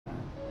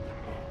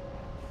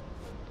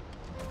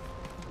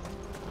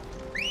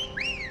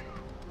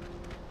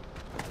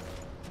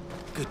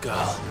Good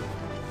girl.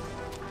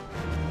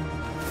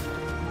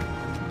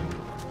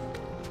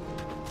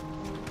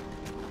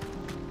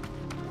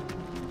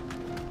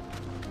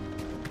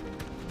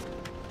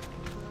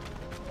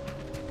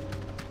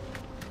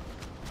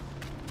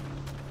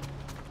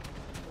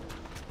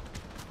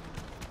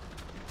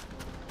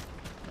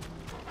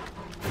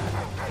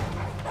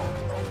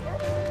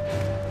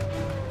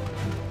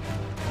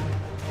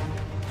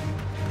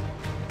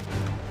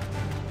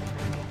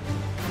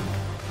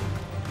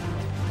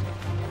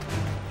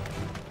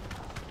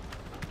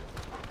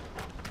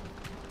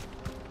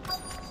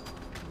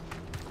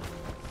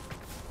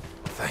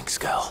 Thanks,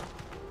 girl.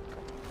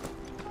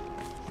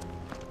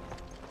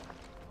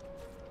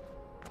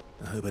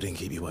 I hope I didn't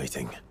keep you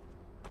waiting.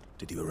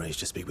 Did you arrange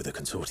to speak with the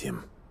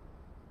consortium?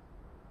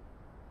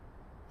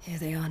 Here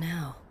they are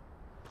now.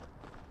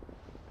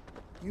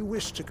 You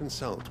wish to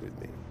consult with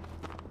me?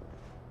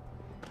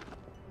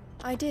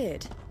 I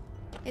did.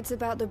 It's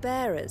about the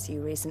bearers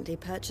you recently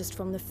purchased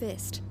from the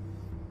Fist.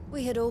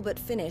 We had all but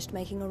finished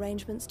making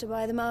arrangements to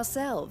buy them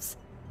ourselves,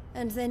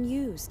 and then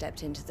you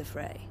stepped into the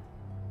fray.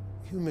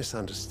 You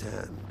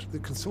misunderstand. The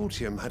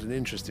consortium had an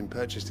interest in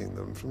purchasing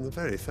them from the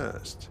very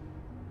first.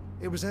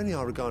 It was only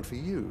our regard for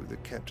you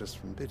that kept us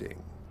from bidding.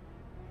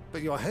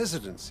 But your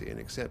hesitancy in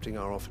accepting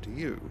our offer to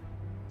you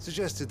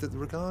suggested that the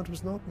regard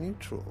was not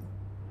mutual.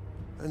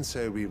 And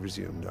so we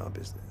resumed our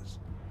business.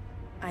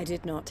 I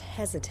did not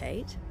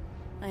hesitate.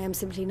 I am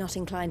simply not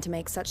inclined to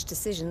make such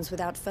decisions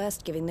without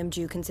first giving them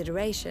due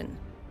consideration.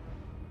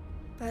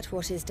 But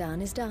what is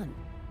done is done.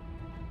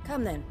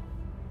 Come then.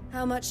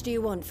 How much do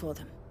you want for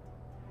them?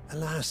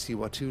 Alas,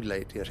 you are too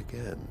late yet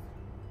again.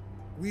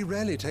 We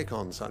rarely take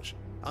on such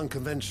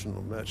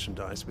unconventional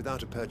merchandise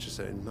without a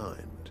purchaser in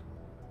mind.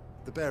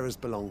 The bearers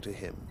belong to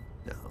him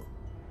now.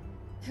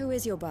 Who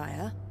is your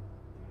buyer?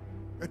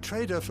 A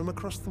trader from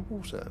across the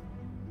water.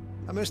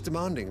 A most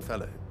demanding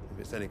fellow, if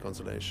it's any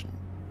consolation.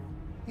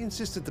 He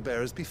insisted the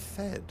bearers be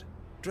fed,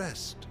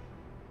 dressed,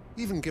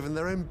 even given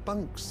their own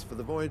bunks for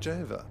the voyage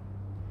over.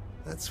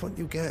 That's what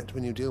you get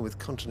when you deal with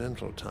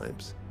continental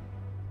types.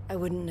 I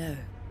wouldn't know.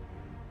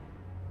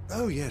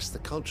 Oh yes, the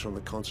culture on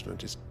the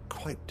continent is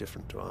quite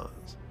different to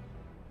ours.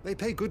 They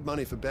pay good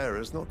money for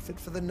bearers not fit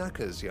for the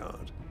knacker's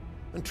yard,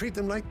 and treat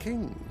them like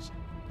kings.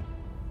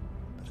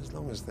 But as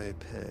long as they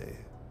pay...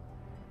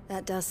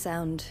 That does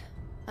sound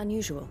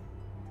unusual.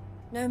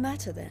 No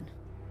matter then.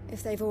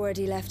 If they've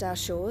already left our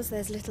shores,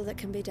 there's little that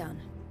can be done.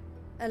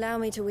 Allow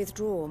me to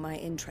withdraw my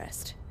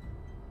interest.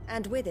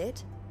 And with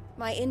it,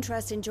 my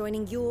interest in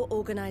joining your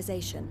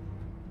organization.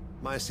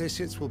 My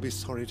associates will be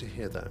sorry to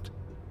hear that.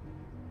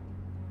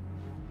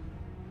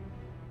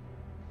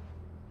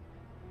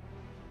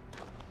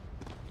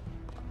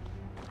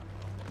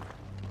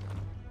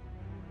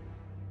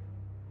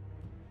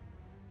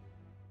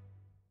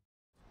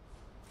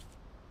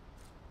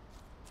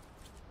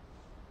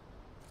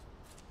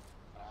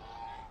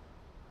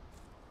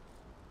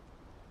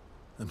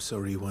 I'm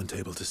sorry you weren't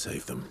able to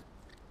save them.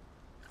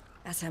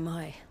 As am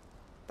I.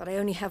 But I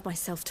only have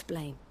myself to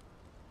blame.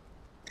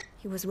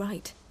 He was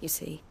right, you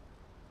see.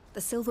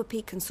 The Silver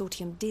Peak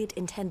Consortium did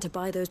intend to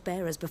buy those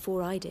bearers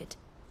before I did.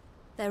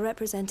 Their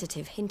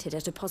representative hinted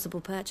at a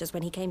possible purchase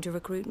when he came to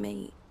recruit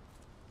me.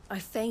 I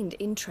feigned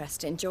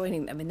interest in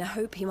joining them in the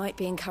hope he might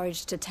be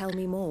encouraged to tell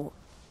me more,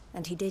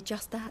 and he did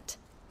just that.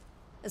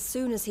 As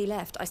soon as he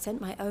left, I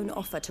sent my own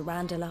offer to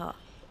Randalar.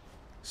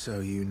 So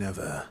you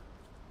never...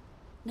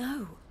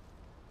 No.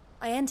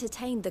 I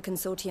entertained the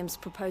Consortium's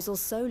proposal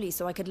solely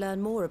so I could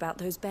learn more about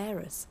those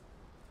bearers.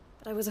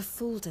 But I was a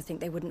fool to think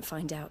they wouldn't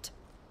find out.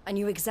 I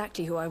knew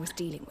exactly who I was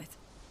dealing with.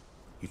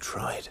 You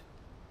tried.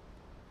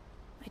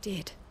 I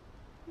did.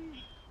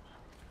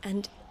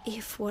 And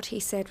if what he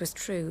said was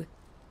true,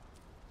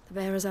 the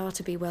bearers are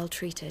to be well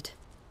treated.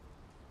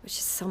 Which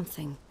is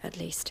something, at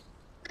least.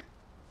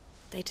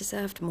 They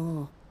deserved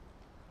more.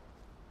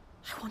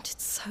 I wanted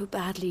so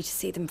badly to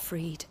see them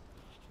freed.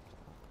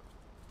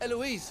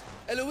 Eloise!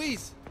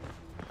 Eloise!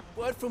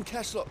 Word from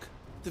Cashlock.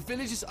 The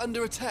village is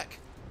under attack.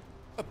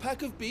 A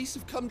pack of beasts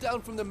have come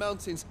down from the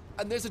mountains,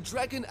 and there's a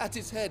dragon at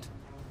its head.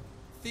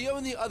 Theo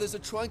and the others are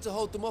trying to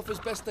hold them off as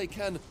best they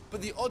can,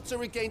 but the odds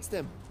are against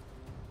them.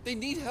 They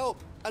need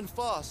help, and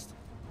fast.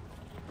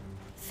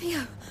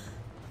 Theo!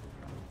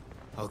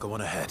 I'll go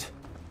on ahead.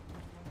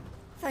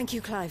 Thank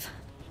you, Clive.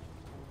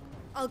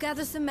 I'll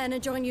gather some men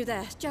and join you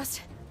there.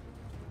 Just...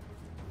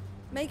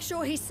 make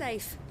sure he's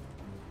safe.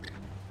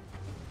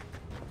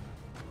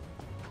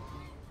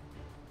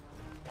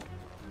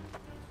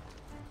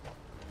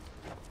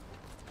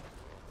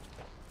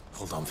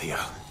 Hold on, Theo.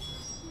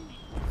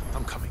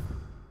 I'm coming.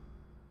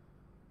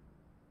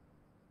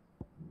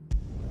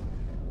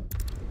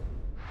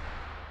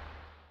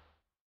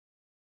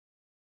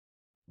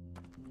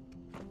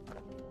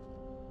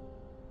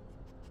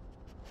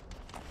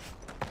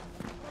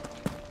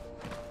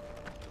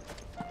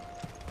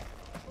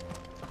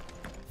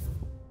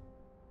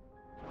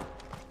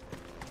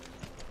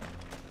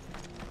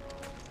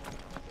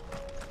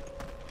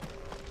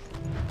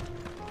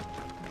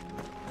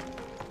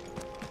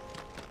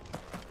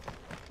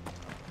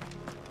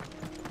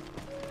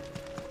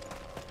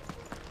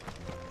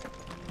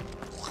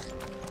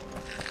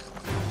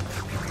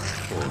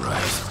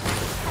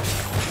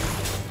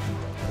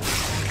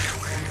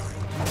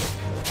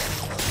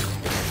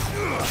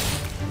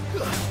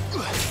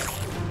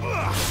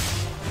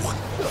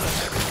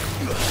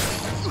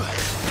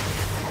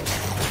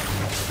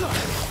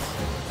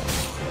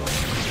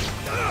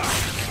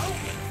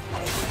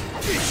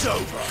 It's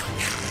over.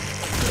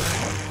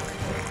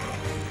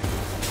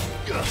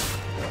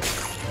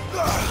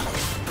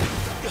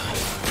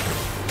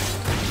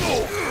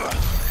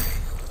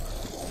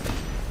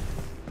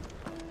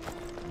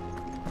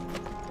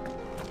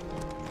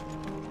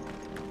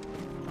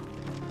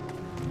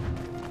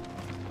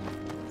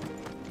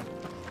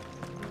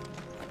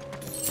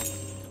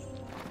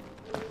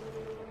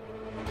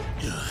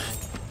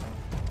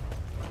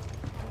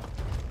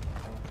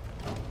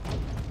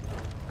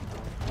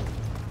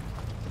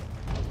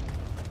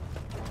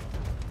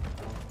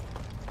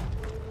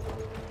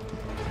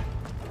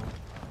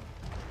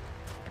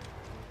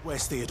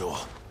 Where's Theodore?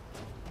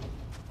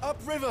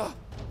 Upriver!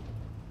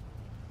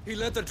 He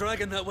led the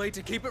dragon that way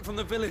to keep it from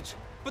the village,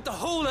 but the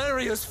whole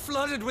area's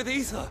flooded with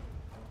ether.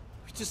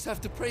 We just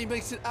have to pray he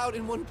makes it out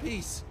in one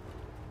piece.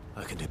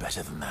 I can do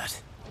better than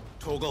that.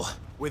 Torgal,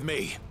 with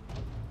me.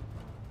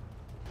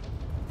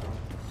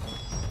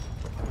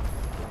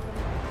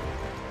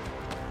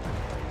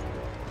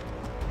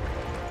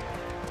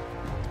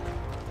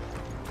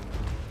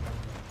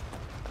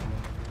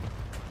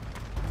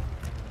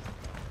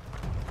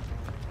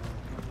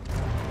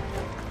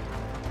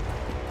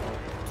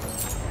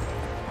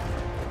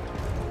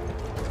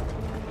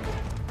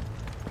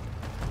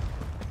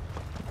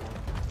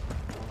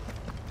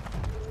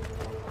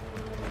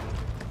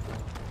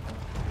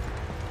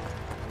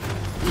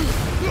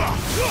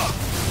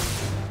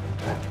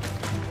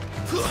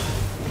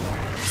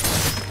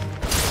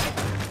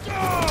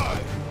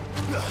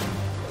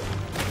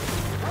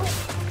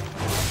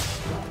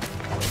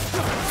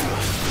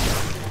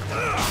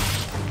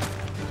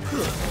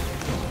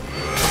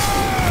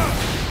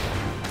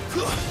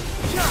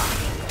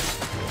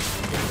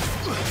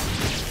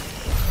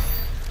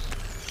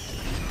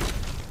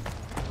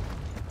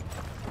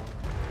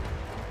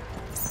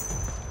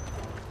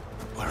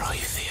 Where are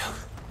you, Theo?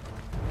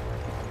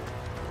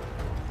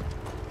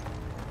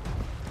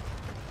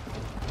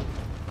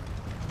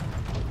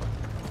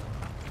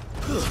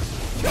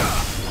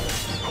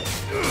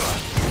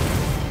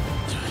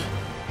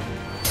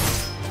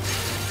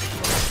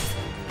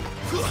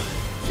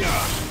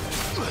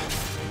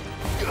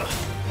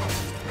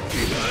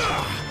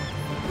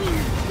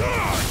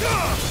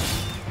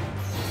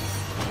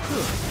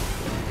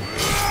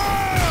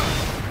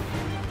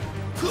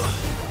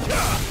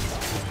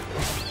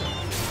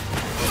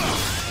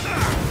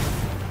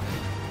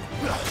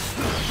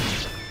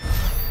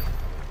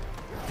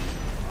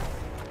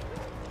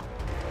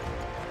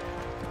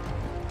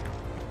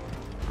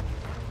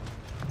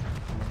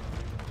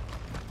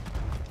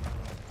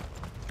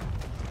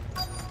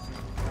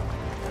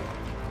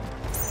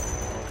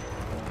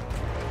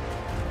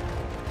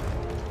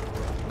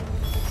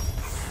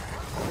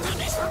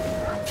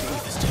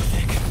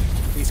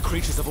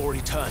 Creatures have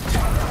already turned.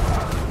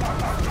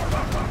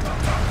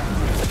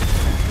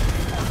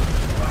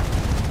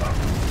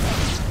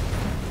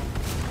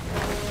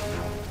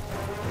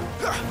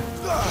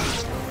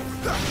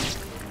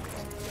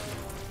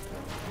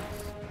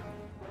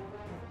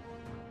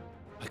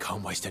 I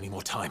can't waste any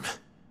more time.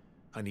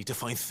 I need to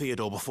find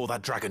Theodore before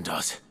that dragon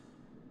does.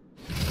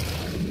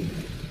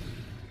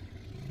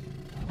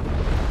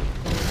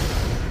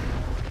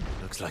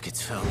 Looks like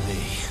it's found me.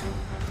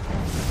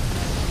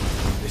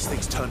 This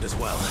thing's turned as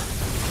well.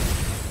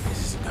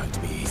 This isn't going to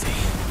be easy.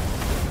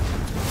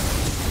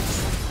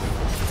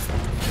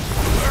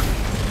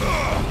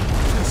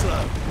 Too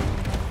slow.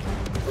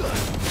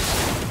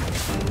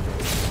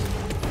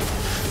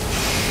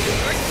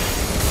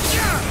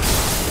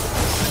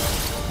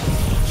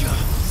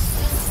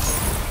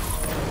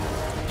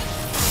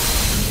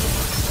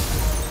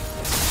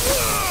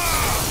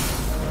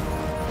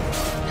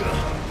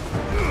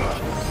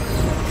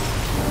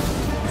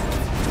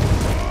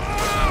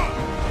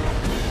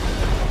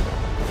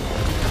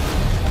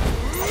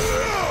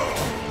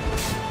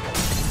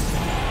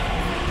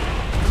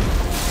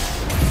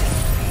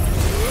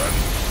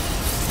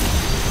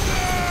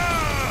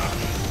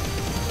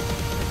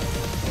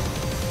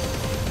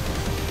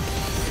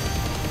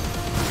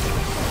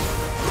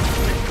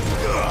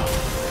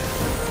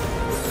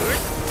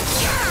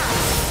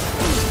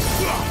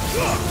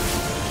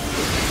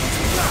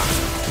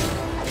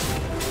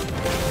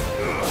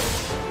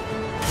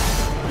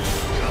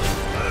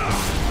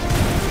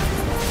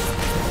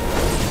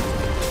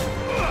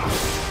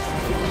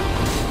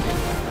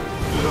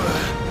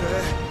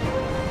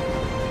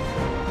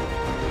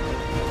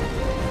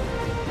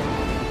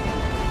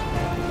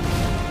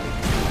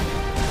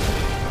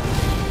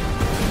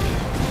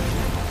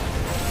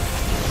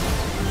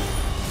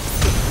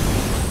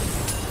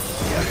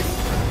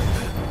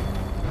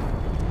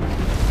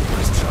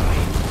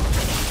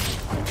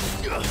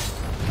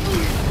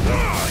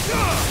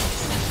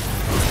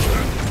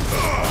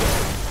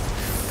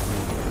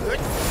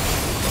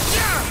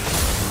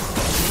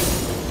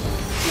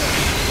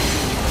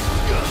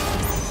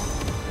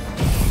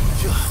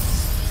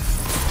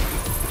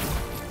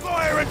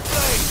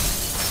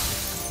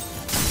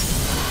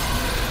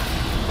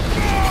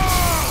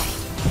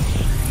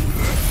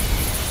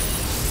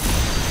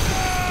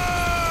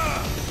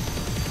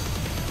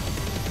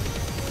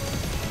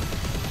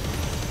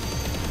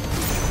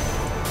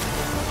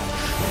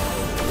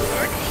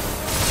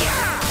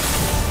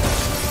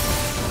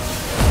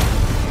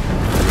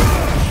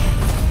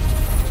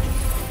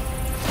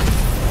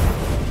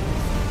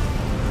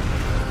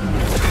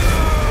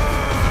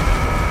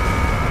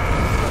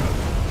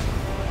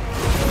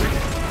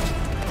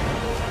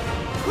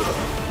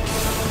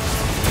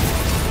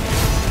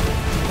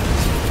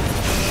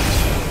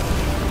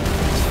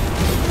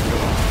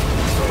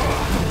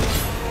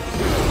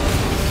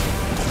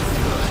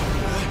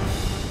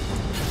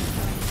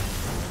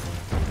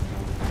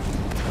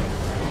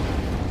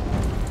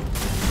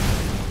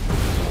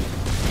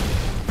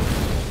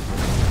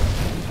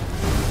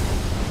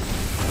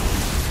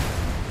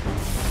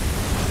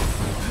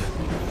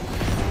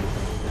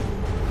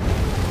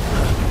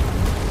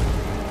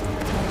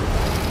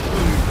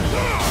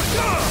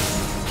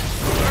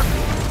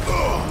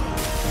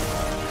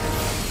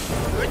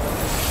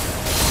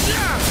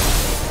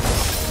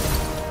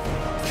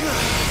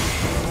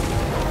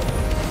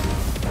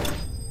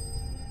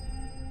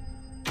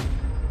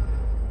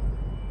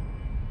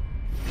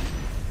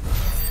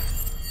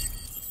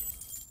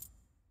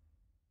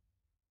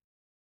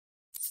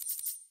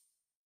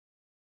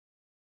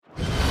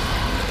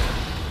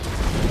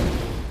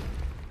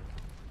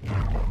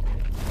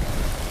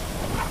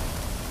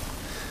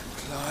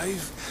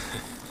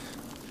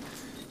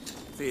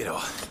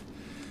 Theodore,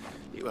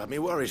 you had me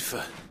worried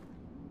for...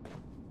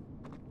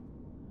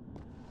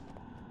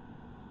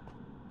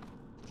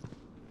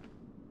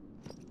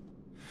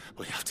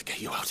 We have to get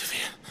you out of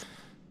here.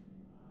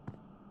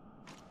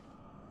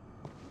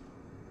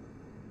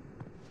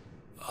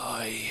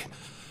 I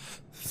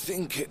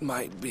think it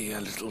might be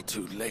a little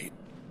too late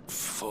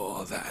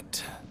for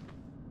that.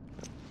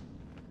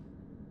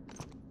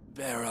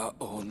 Bearer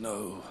or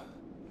no,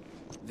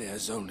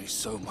 there's only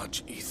so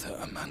much ether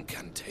a man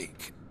can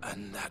take,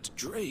 and that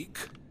Drake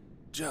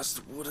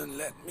just wouldn't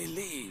let me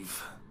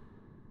leave.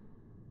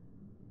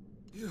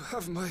 You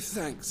have my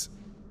thanks,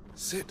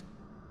 Sid,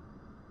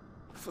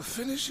 for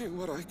finishing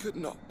what I could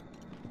not.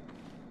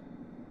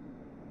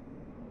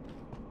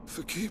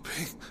 For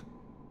keeping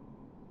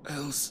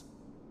Elle's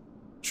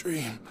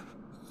dream.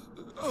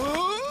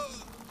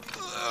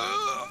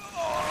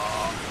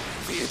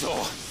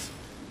 Theodore!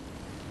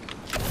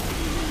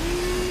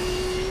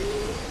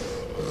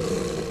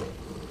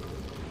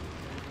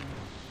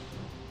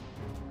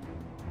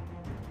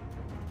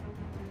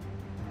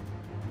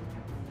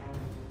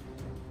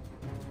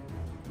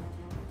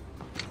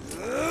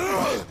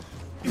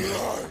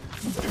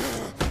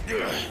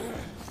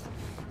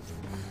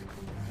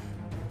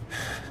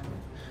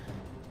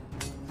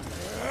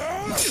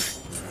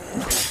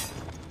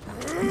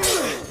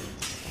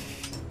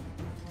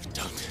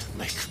 Don't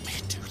make me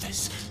do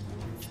this.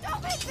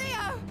 Stop it,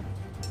 Theo!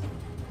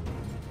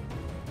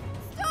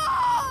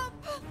 Stop!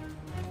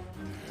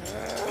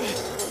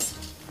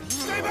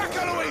 Stay back,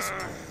 Eloise!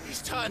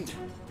 He's turned.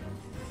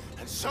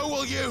 And so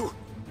will you!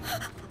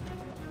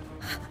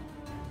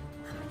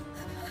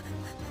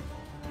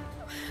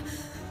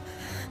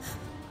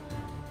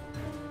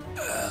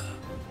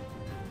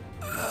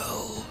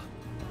 Elle.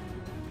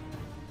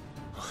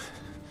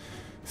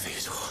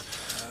 Theodore.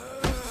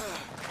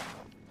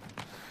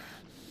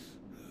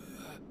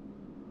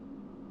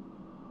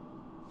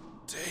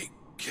 Take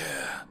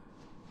care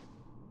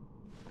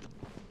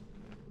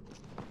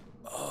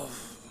of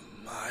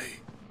my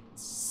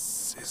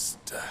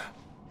sister.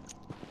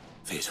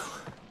 Theodore.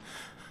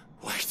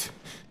 Wait.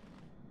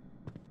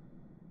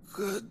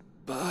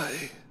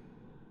 Goodbye,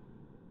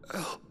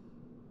 Elle.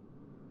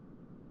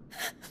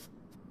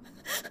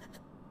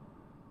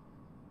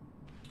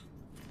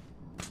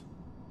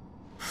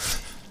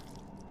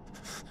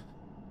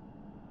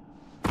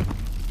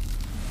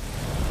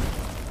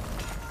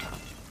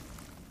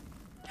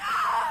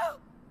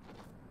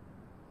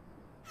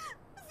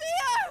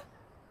 Theo!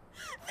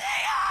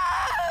 Theo!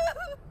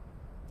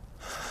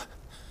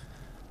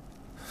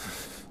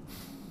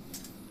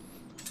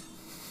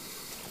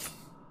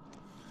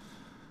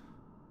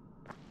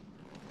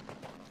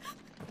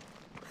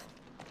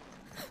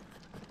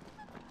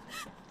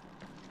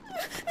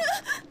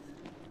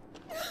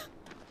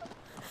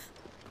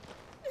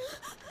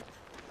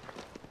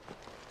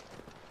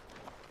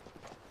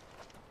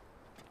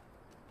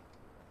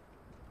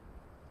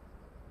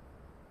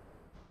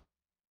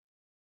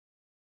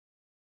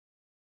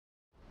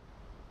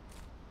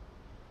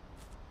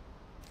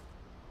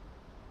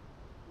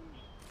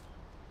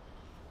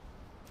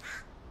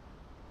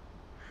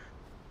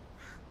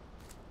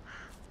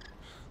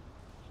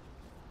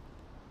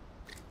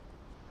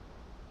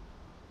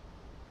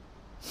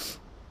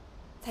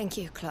 Thank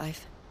you,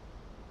 Clive.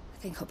 I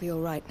think I'll be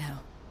all right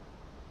now.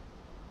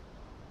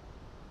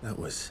 That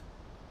was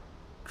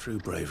true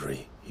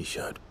bravery he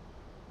showed.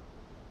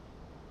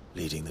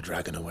 Leading the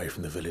dragon away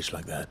from the village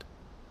like that.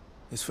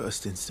 His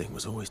first instinct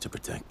was always to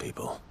protect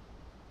people.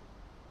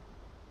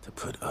 To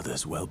put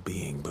others'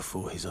 well-being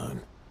before his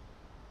own.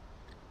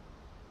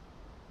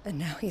 And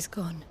now he's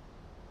gone.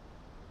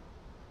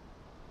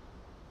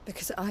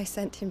 Because I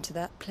sent him to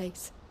that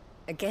place,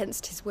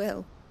 against his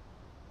will.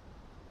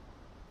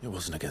 It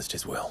wasn't against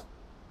his will.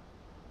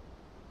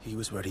 He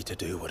was ready to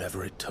do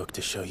whatever it took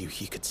to show you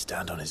he could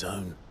stand on his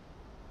own.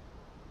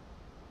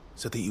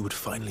 So that you would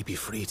finally be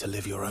free to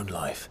live your own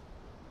life.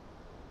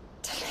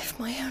 To live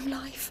my own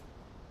life.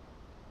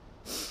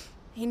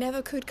 He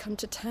never could come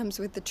to terms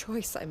with the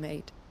choice I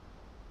made.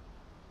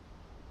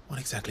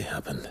 What exactly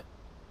happened?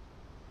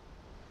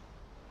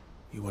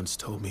 You once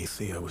told me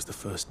Theo was the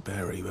first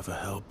bearer you ever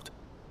helped.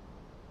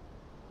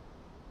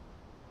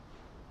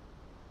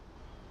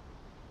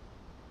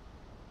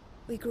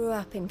 We grew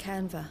up in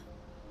Canva.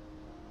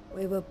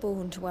 We were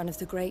born to one of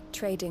the great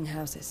trading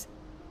houses.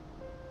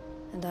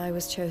 And I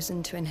was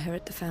chosen to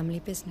inherit the family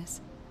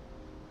business.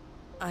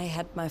 I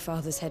had my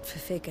father's head for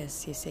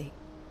figures, you see.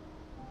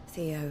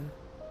 Theo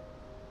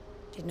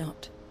did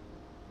not.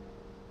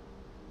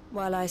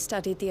 While I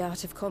studied the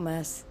art of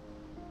commerce,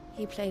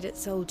 he played at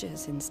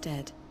soldiers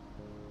instead.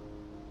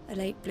 A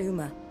late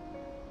bloomer,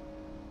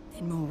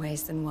 in more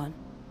ways than one.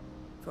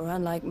 For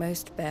unlike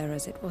most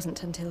bearers, it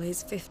wasn't until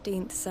his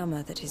 15th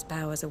summer that his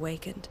powers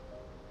awakened.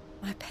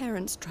 My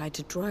parents tried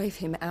to drive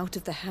him out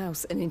of the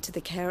house and into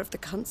the care of the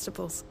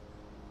constables.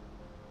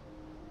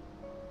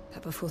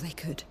 But before they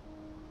could,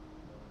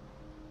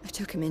 I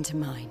took him into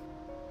mine.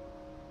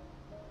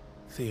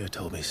 Theo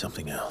told me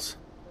something else.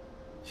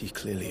 He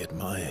clearly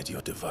admired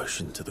your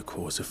devotion to the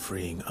cause of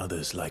freeing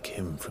others like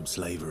him from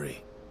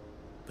slavery.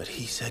 But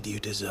he said you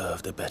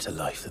deserved a better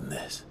life than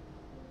this.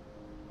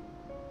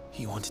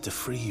 He wanted to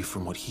free you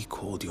from what he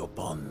called your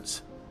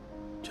bonds,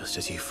 just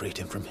as you freed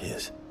him from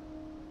his.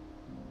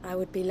 I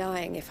would be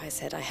lying if I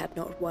said I had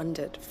not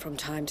wondered from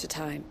time to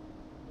time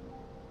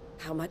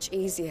how much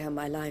easier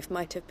my life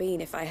might have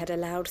been if I had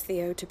allowed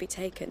Theo to be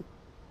taken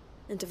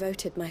and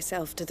devoted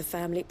myself to the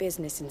family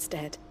business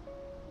instead.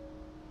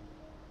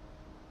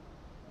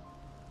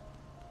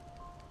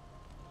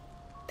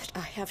 But I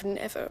have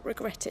never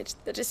regretted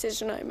the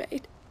decision I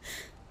made.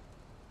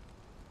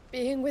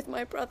 Being with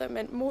my brother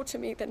meant more to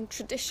me than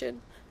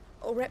tradition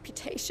or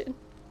reputation.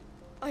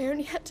 I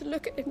only had to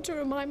look at him to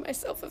remind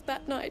myself of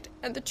that night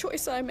and the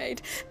choice I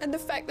made, and the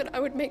fact that I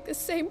would make the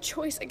same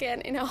choice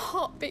again in a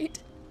heartbeat.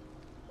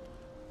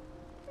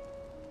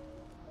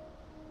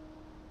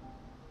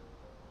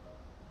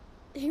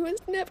 He was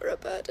never a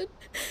burden.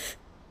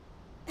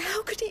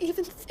 How could he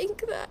even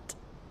think that?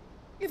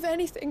 If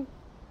anything,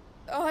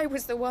 I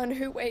was the one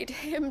who weighed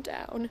him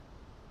down.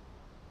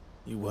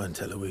 You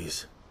weren't,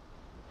 Eloise.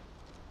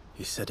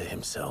 He said it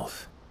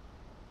himself,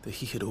 that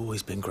he had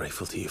always been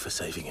grateful to you for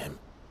saving him,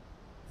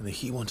 and that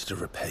he wanted to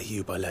repay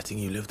you by letting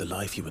you live the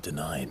life you were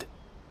denied.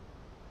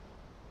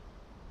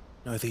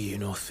 Neither you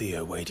nor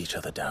Theo weighed each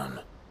other down.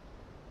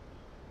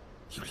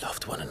 You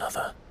loved one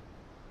another.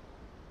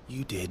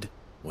 You did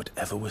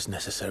whatever was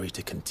necessary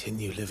to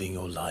continue living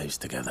your lives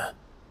together,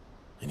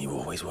 and you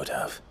always would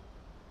have.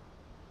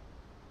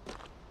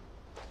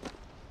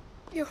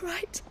 You're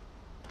right.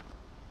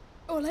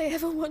 All I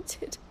ever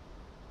wanted,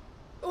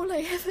 all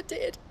I ever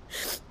did,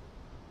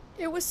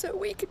 it was so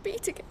we could be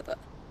together.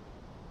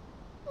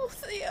 Oh,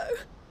 Theo,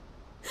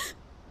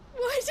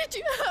 why did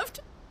you have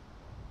to...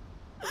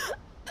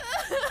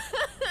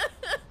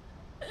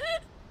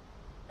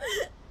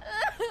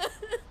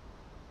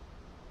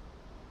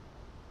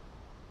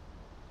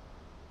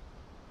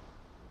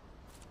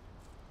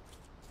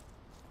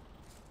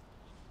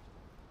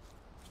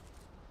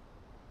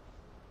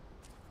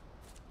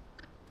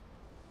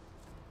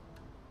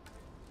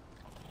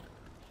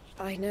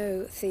 I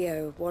know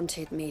Theo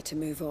wanted me to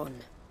move on,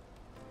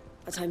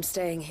 but I'm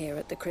staying here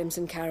at the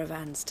Crimson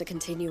Caravans to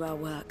continue our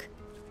work.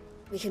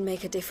 We can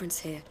make a difference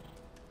here.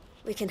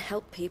 We can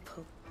help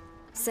people,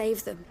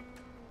 save them.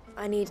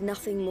 I need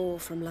nothing more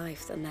from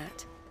life than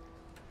that.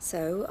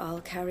 So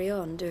I'll carry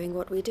on doing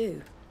what we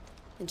do,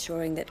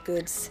 ensuring that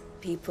goods,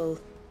 people,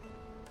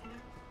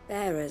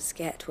 bearers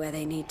get where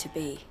they need to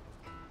be,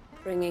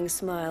 bringing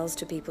smiles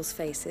to people's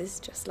faces,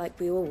 just like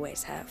we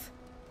always have,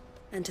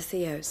 and to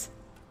Theo's,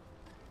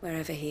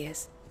 wherever he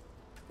is.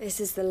 This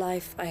is the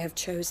life I have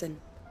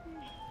chosen.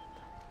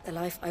 The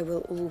life I will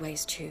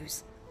always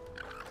choose.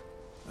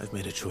 I've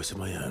made a choice of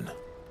my own,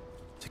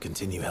 to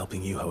continue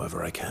helping you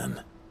however I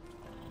can,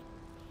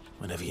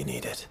 whenever you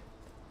need it.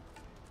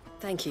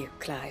 Thank you,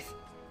 Clive.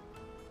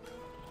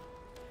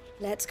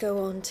 Let's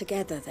go on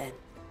together then,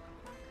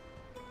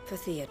 for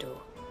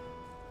Theodore.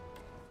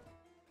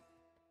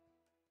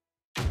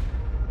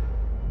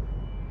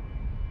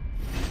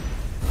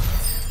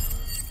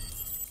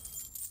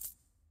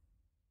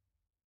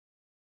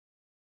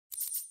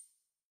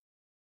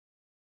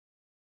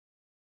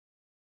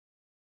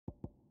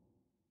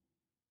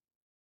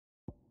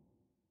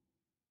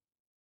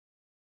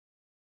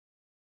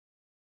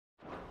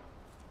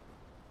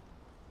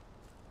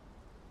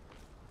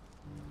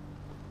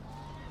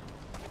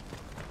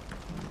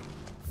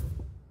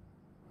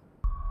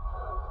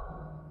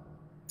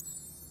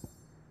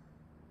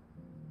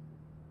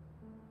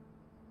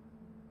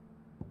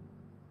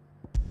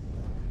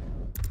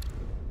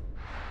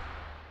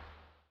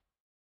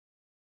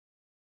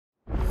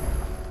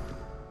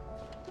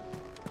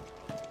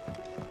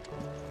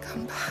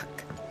 Come back.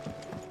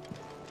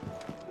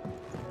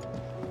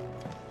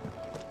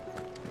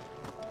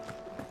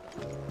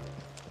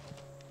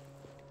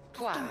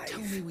 Don't tell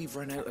me we've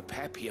run out of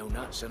Papio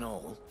nuts and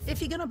all.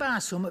 If you're gonna buy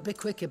some, be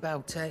quick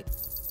about it.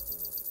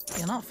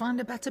 You'll not find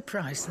a better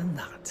price than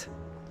that.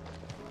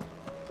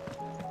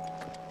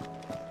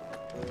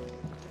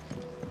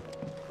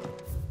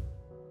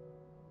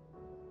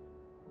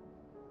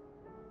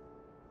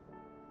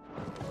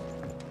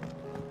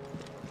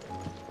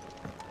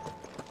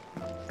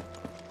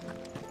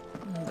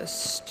 The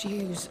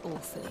stew's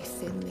awfully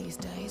thin these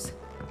days.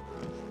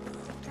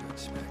 What do you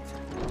expect?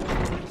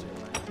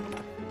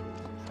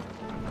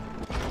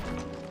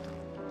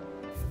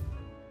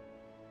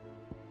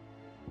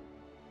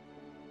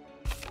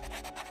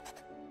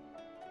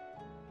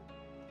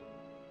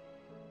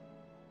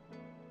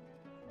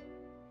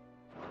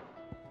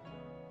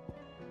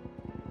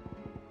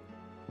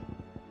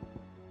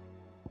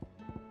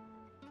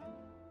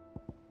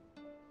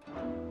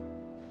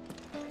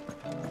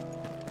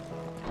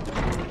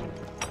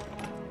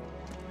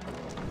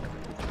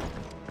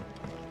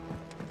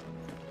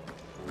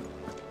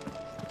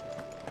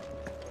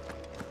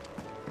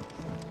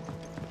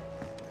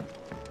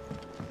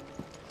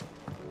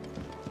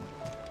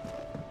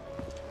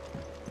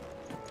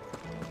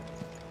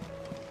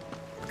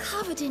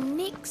 covered in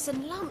nicks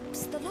and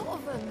lumps, the lot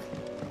of them.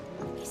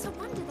 It's a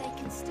wonder they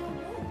can still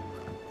walk.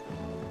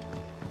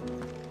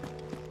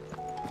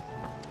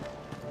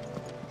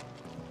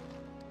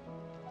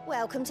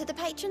 Welcome to the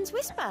Patron's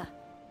Whisper.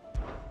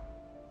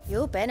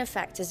 Your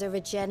benefactors are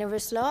a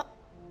generous lot.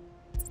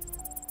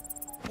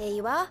 Here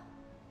you are.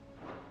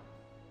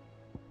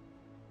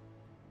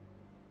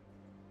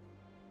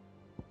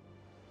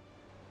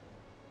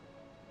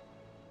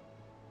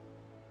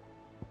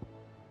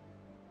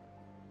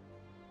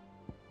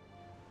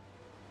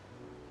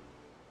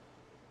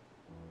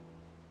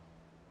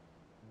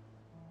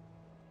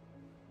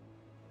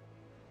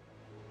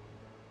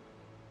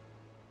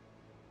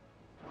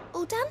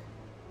 All done?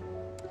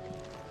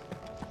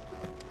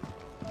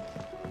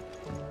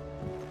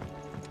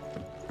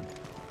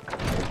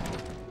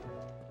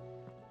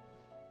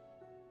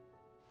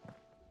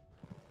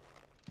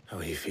 How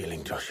are you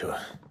feeling,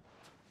 Joshua?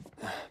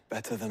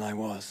 Better than I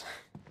was.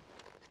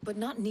 But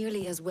not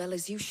nearly as well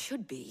as you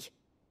should be.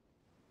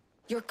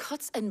 Your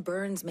cuts and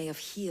burns may have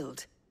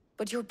healed,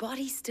 but your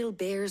body still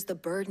bears the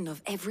burden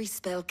of every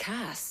spell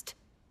cast.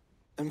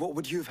 And what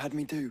would you have had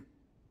me do?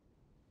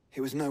 It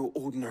was no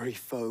ordinary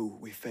foe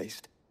we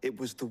faced. It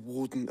was the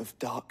Warden of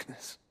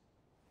Darkness.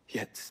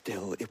 Yet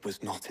still, it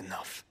was not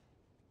enough.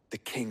 The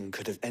king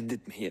could have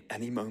ended me at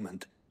any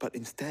moment, but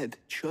instead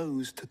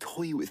chose to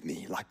toy with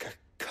me like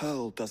a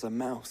curl does a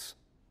mouse.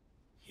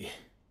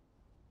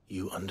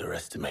 You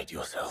underestimate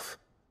yourself.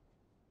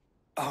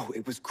 Oh,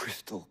 it was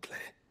crystal clear.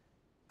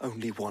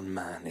 Only one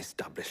man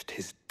established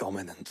his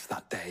dominance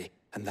that day,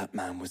 and that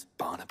man was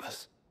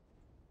Barnabas.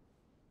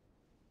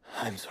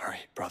 I'm sorry,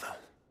 brother.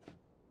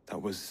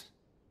 That was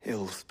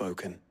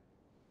ill-spoken.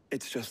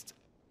 It's just,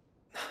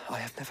 I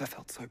have never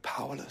felt so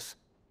powerless.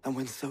 And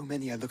when so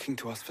many are looking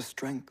to us for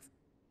strength,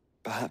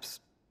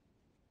 perhaps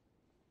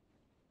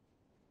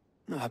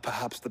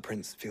the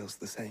prince feels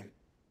the same.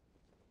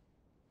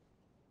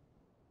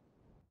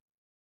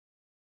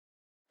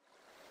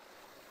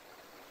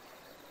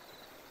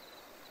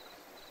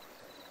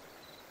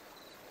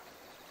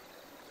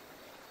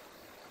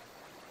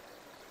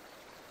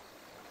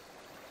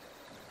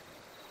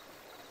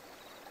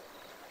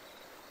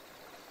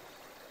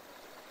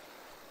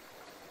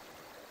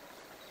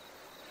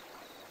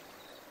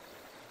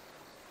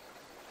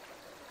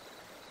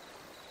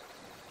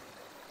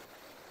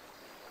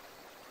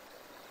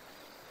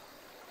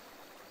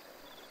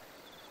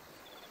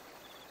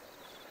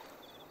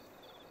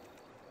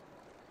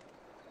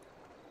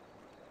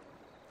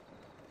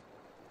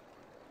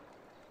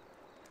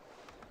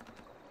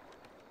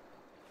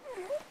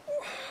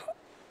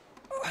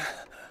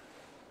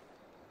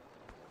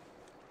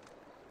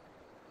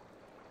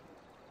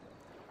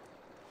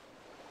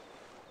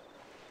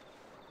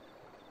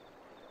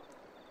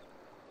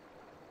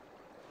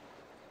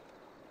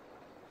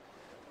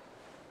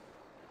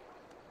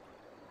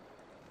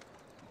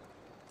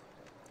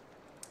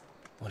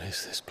 What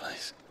is this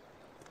place?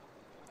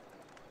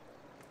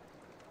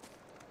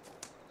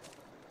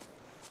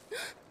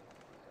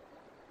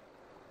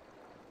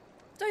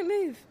 Don't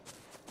move.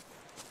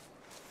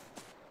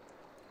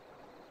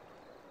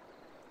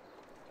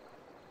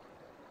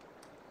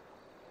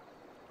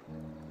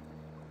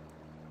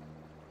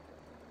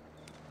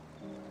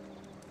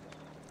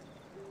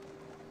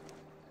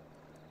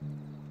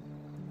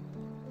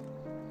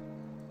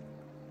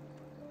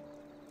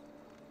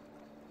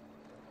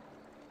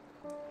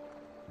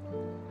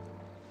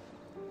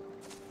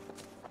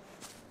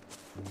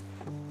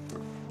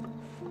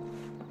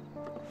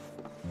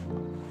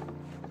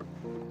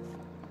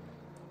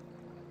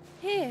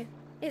 Here,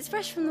 it's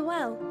fresh from the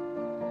well.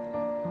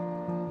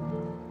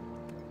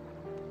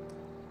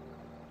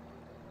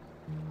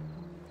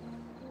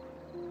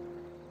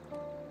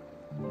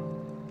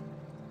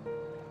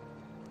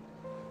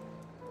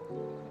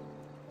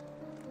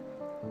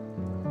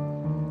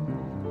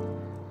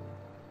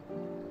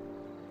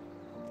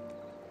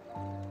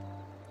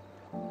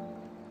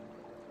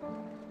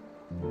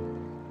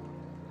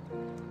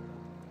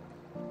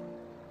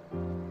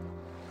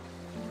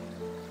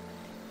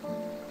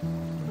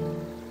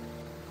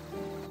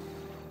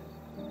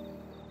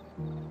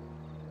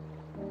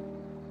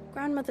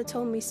 Grandmother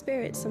told me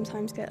spirits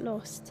sometimes get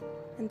lost,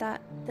 and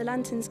that the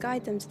lanterns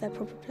guide them to their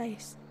proper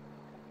place.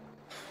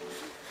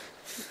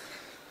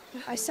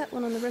 I set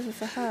one on the river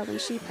for her when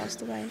she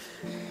passed away.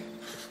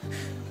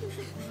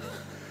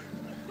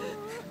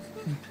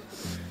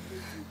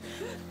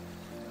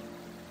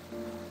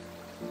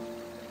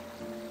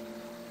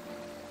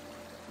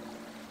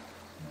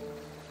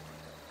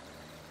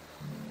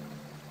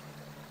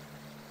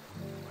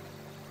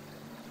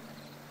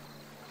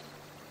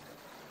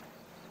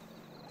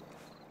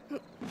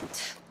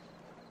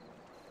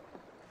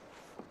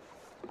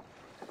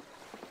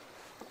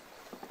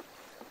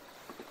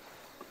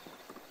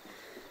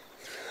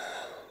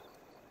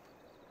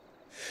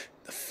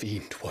 The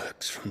fiend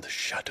works from the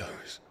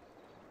shadows.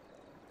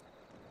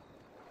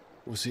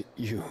 Was it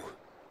you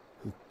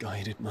who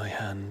guided my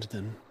hand,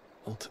 then,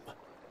 Ultima?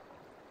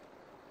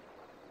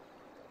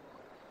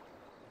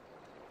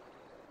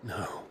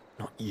 No,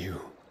 not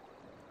you.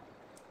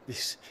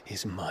 This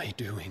is my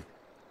doing,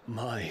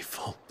 my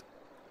fault,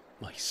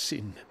 my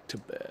sin to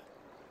bear.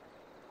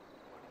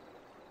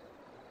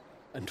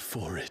 And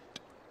for it,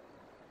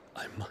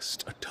 I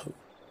must atone.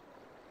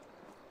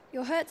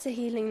 Your hurts are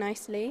healing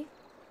nicely.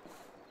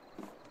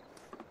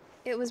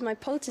 It was my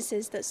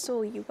poultices that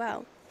saw you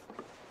well.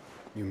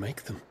 You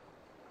make them?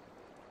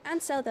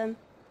 And sell them,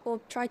 or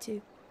try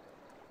to.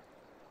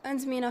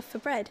 Earns me enough for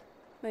bread,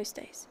 most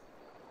days.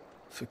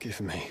 Forgive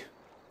me.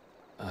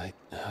 I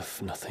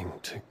have nothing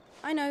to...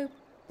 I know,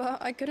 but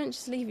I couldn't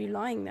just leave you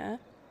lying there.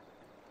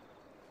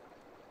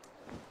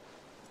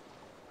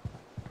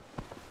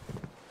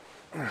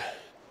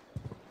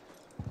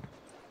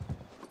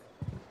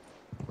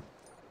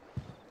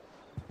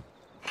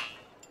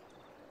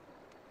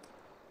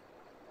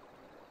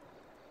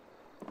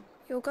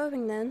 You're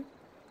going then?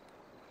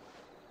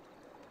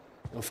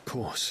 Of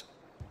course.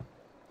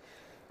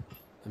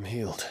 I'm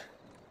healed.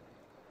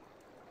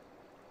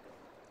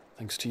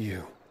 Thanks to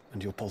you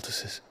and your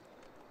poultices.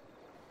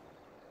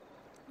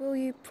 Will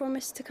you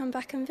promise to come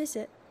back and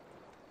visit?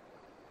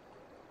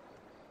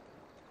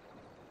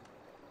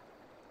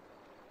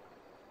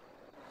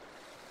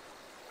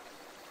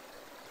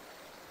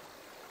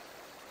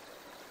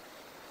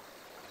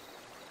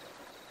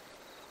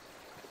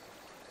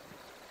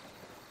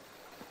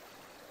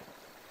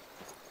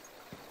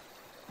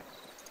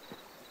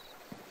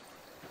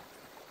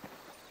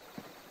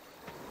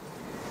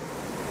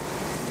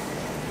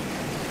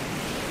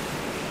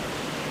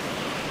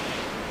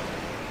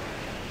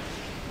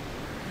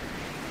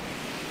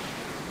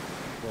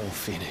 Well,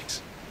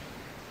 Phoenix,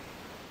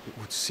 it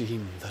would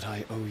seem that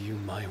I owe you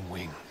my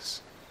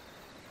wings.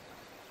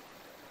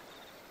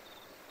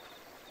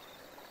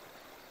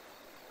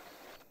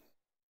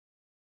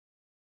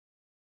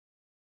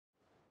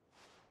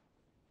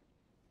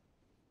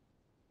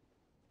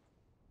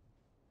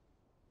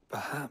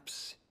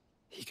 Perhaps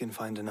he can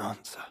find an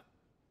answer.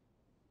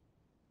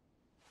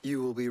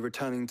 You will be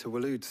returning to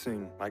Waloed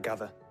soon, I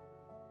gather.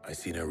 I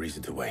see no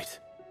reason to wait.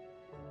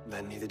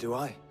 Then neither do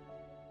I.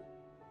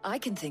 I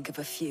can think of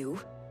a few,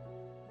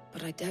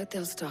 but I doubt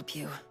they'll stop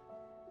you.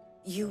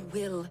 You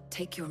will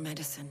take your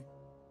medicine.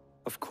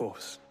 Of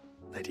course,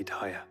 Lady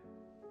Daya.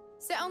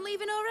 Set on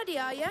leaving already,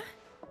 are you?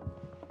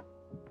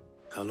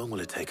 How long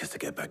will it take us to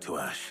get back to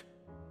Ash?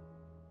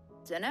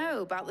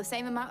 Dunno, about the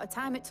same amount of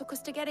time it took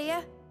us to get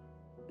here.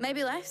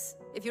 Maybe less,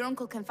 if your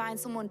uncle can find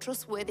someone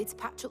trustworthy to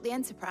patch up the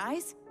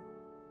Enterprise.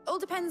 All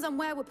depends on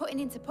where we're putting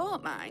into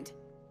port, mind.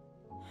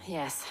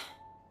 Yes.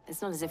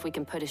 It's not as if we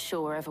can put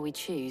ashore wherever we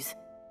choose.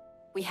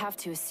 We have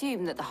to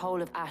assume that the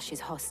whole of Ash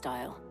is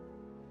hostile,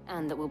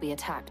 and that we'll be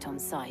attacked on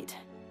sight.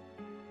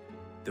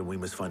 Then we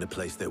must find a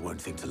place they won't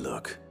think to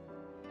look.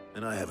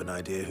 And I have an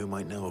idea who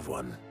might know of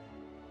one.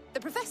 The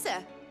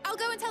Professor! I'll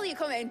go and tell you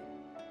come in.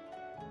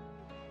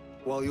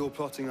 While you're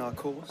plotting our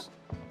course,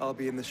 I'll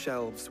be in the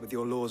shelves with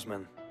your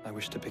lawsman. I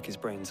wish to pick his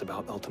brains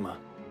about Ultima.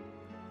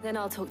 Then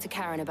I'll talk to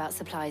Karen about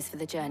supplies for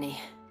the journey.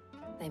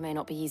 They may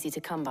not be easy to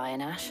come by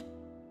in Ash.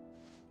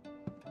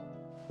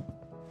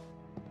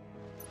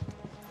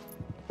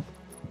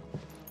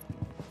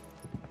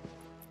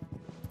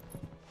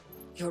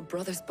 Your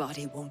brother's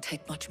body won't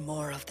take much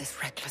more of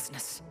this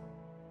recklessness.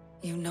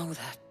 You know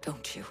that,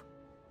 don't you?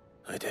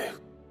 I do.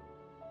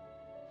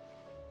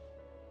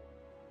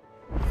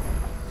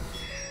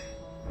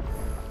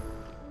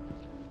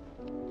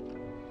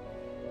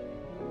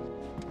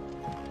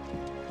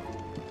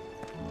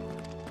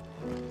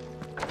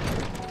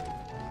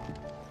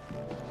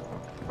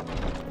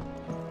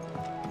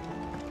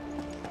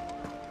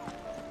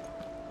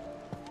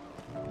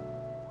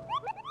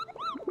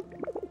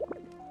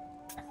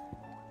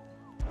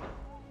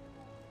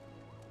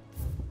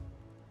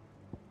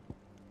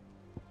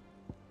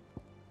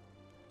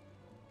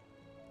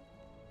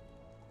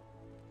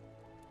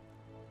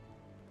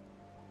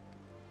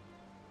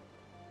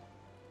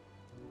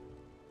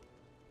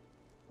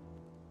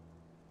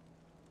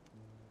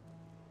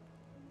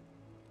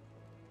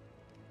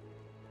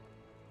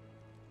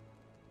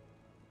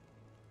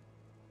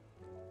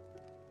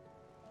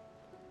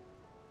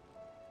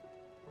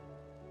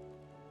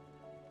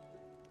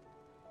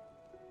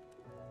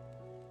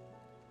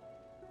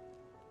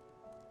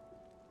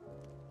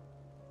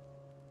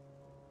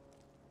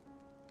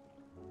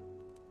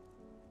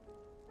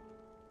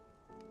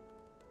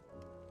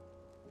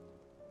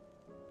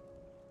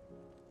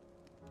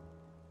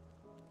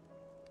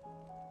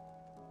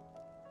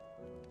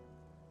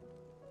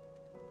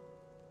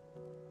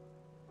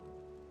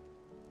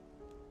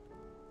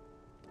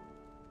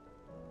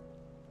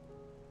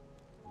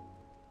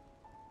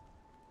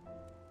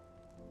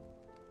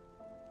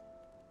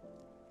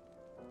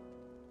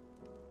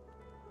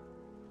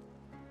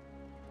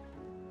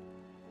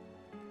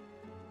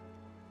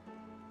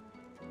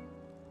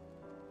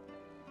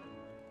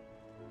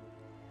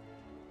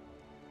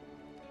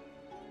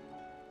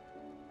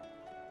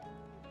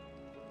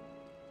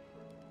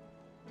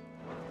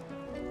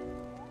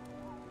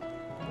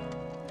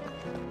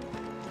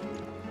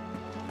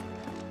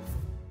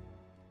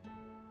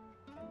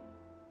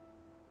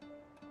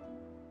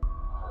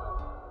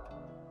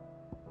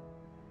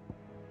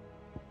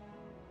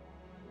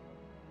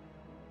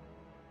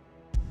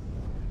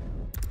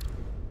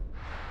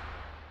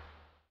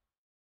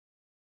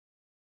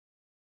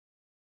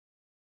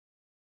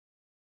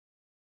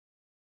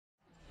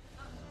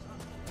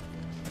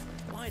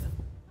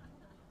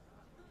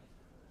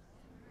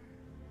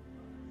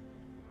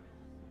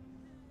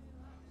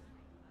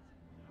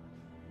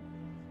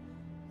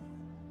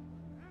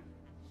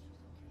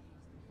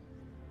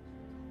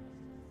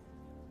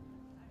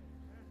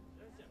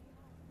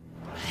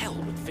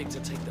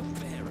 anything to take the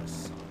bearer's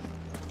side.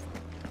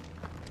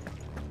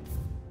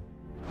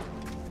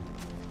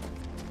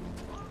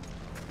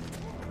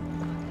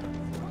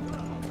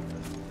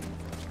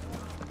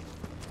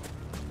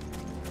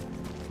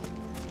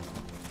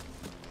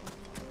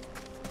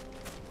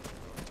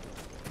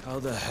 How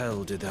the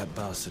hell did that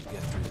bastard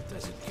get through the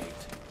desert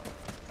gate?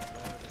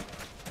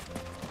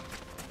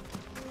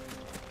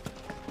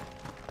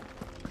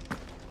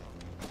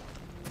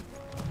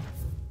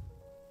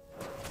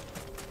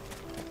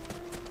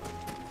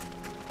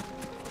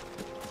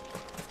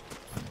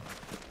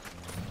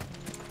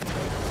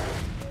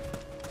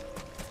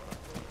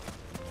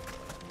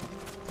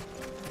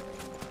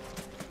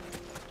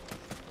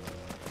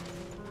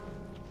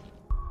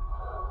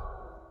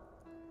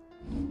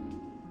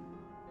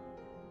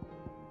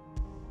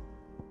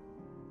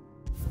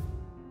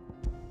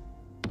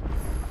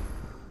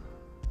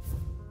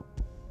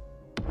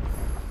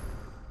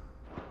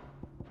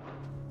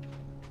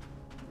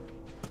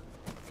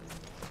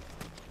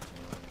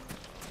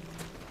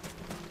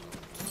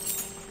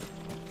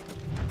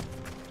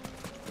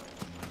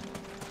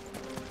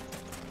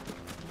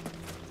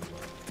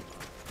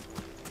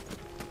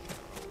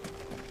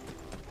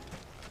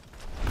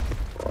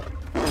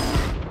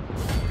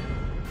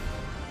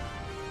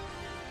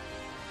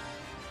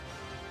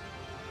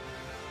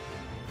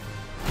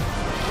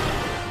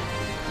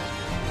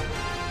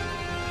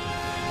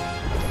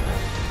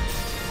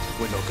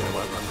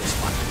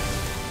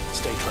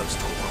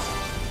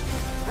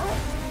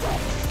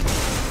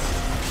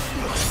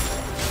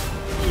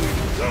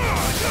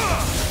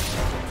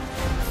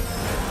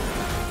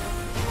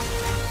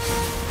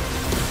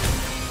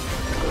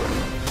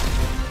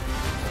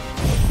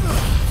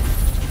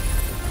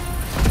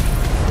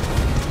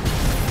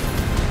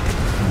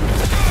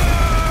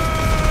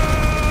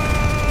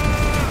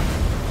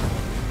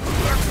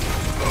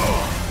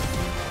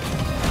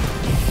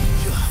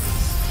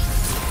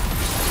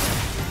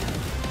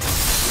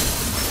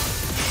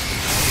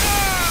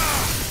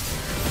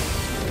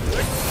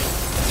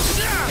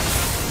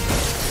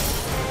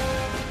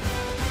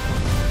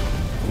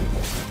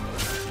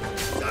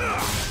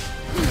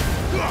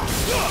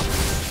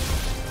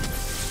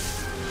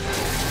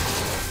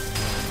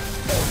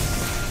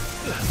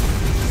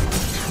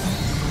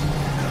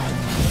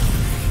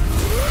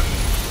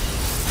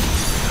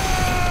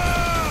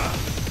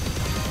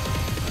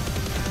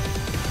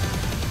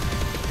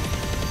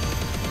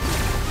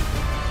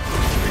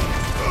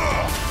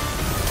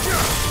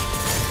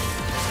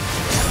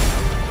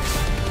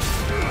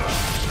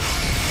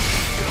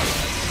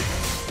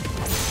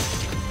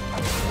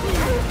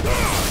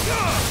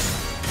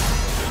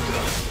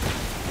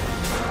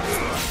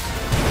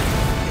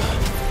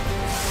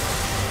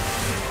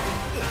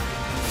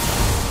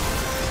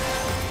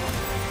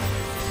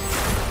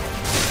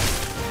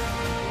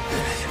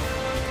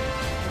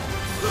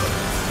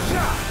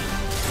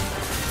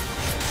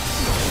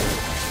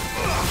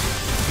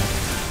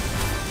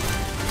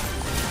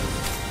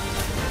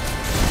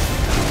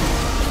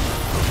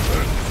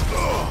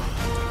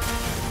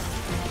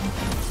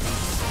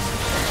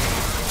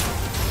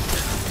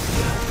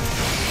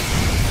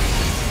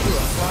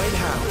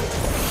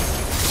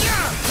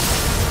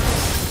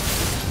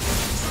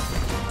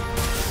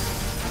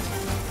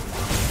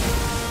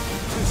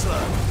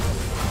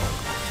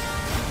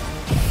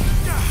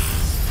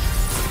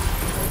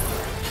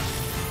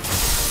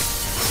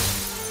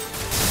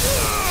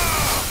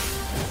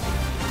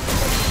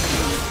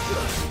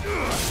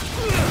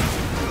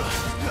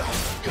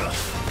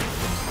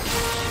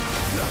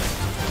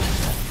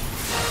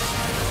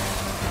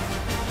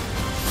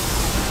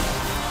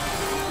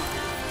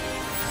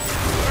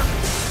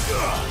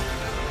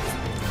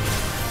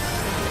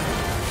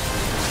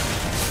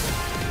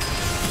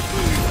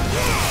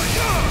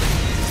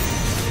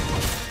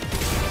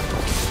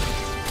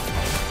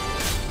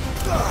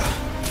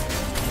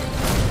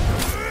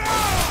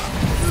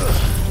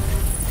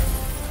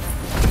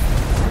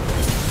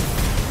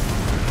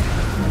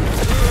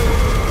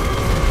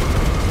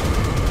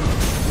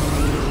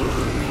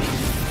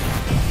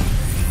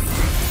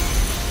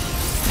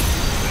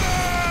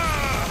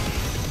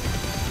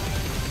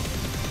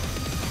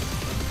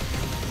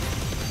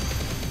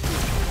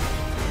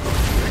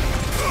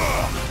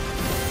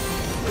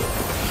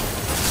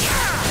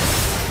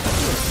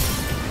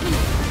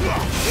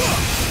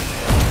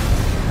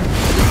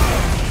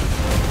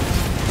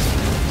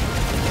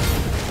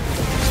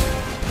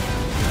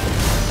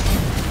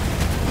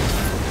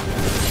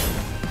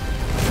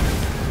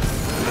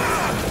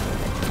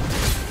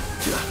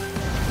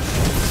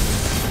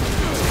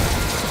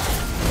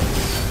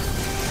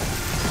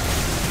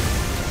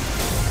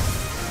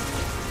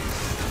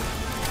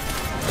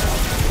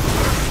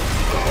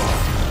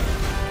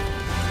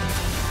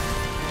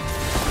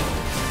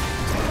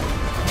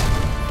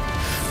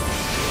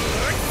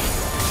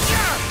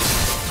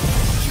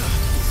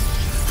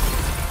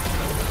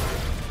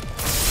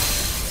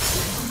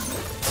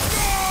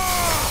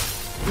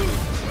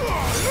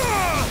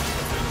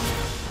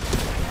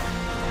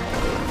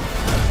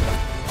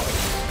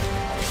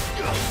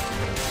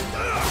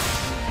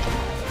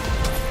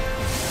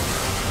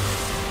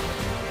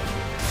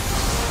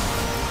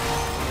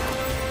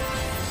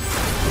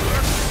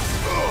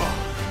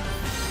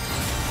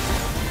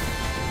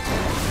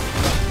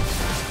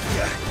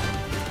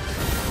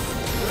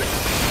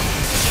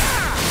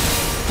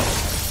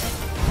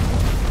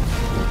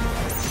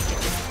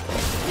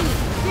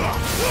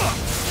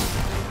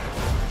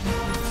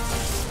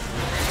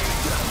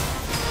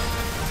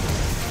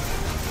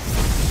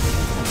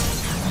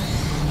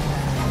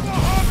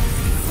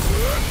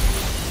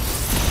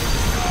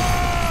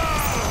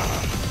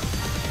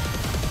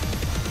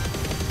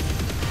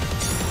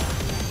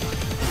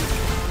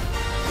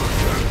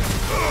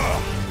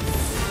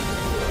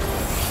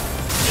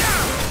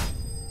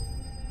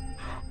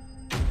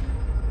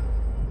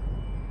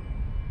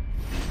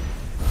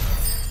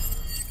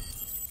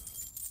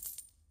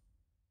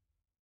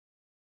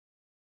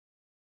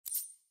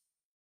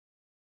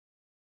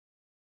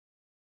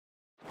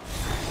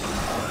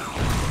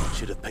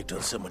 should have picked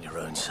on someone your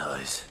own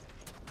size.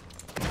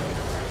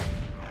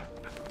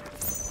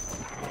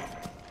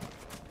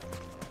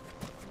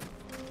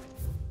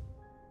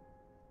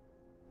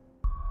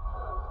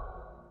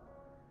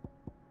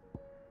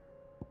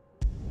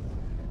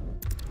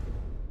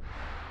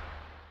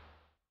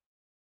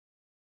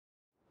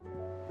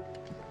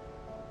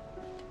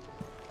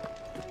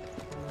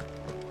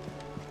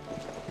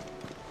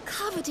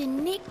 Covered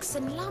in nicks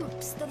and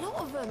lumps, the lot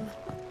of them.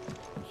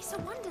 It's a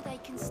wonder they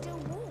can still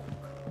walk.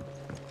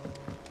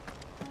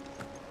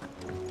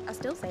 I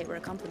still say it were a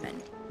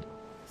compliment.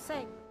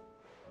 Say.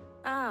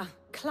 Ah,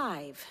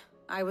 Clive.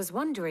 I was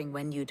wondering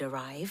when you'd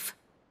arrive.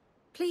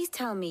 Please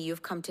tell me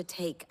you've come to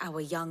take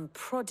our young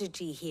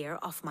prodigy here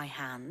off my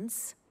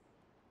hands.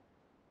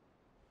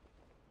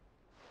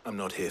 I'm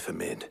not here for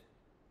Mid.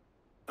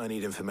 I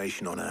need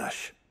information on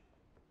Ash.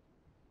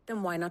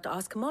 Then why not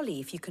ask Molly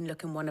if you can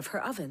look in one of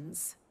her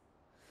ovens?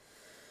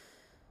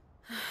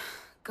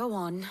 Go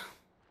on.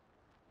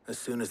 As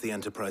soon as the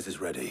Enterprise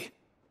is ready,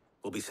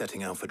 we'll be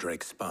setting out for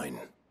Drake's Spine.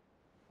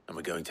 And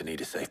we're going to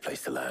need a safe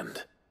place to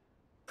land.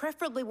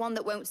 Preferably one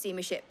that won't see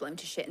my ship blown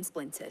to shit and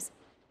splinters.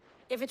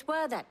 If it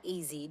were that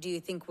easy, do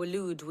you think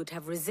Waloed would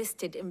have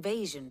resisted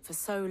invasion for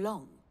so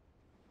long?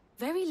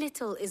 Very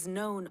little is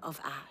known of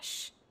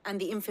Ash,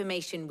 and the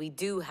information we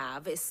do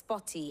have is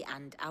spotty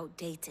and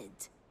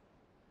outdated.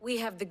 We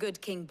have the good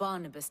King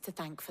Barnabas to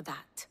thank for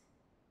that.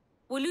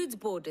 Waloed's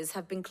borders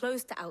have been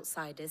closed to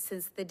outsiders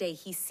since the day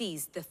he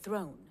seized the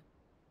throne.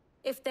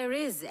 If there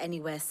is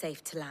anywhere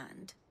safe to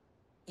land,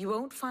 you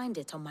won't find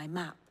it on my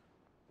map.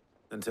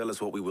 Then tell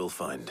us what we will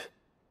find.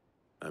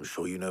 I'm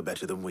sure you know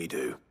better than we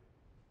do.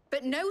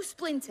 But no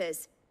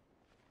splinters!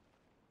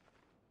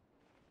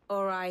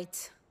 All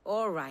right.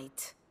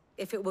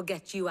 If it will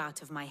get you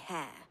out of my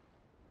hair.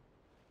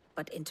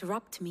 But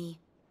interrupt me,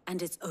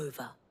 and it's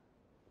over.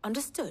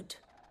 Understood?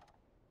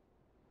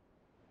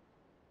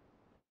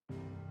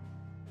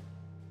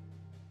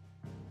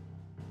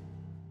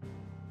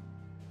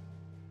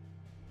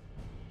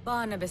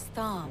 Barnabas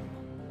Tham,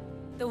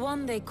 the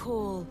one they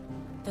call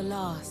the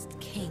Last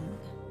King.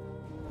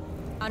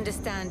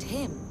 Understand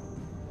him,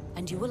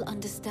 and you will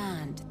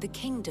understand the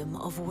kingdom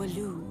of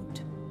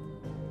Waloed.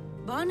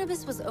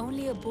 Barnabas was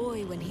only a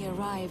boy when he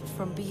arrived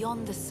from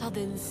beyond the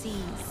southern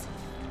seas,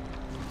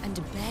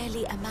 and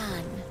barely a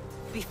man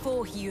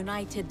before he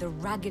united the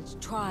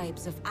ragged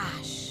tribes of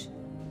Ash.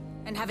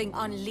 And having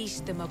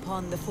unleashed them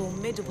upon the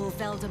formidable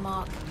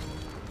Veldamark,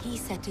 he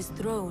set his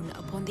throne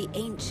upon the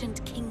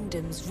ancient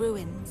kingdom's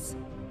ruins.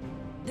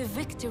 The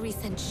victory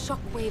sent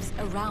shockwaves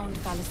around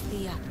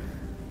Valisthea,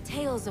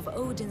 tales of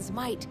Odin's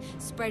might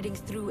spreading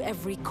through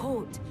every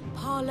court,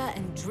 parlor,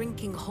 and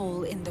drinking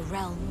hole in the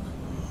realm.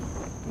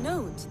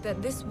 Note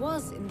that this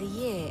was in the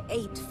year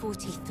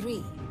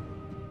 843,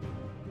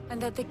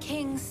 and that the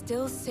king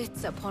still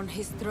sits upon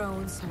his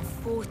throne some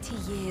 40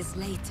 years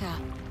later,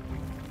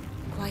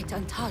 quite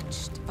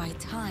untouched by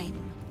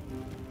time.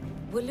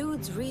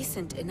 Waloed's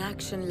recent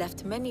inaction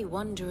left many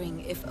wondering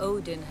if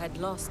Odin had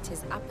lost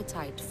his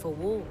appetite for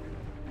war.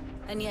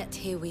 And yet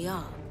here we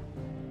are.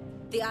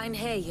 The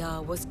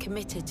Einherjar was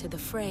committed to the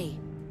fray,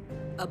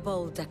 a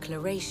bold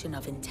declaration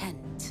of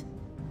intent.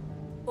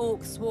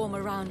 Orcs swarm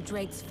around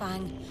Drake's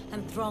Fang,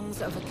 and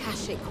throngs of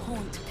Akashic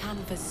haunt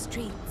canvas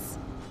streets.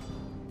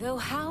 Though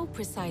how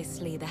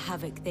precisely the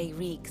havoc they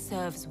wreak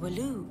serves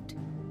Waloed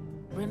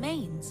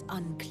remains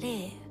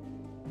unclear.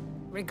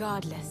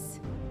 Regardless,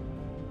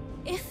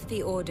 if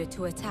the order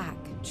to attack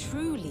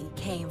truly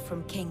came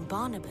from King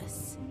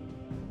Barnabas,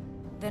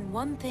 then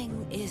one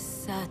thing is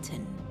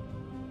certain.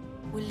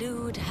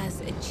 Waloed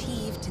has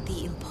achieved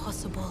the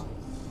impossible,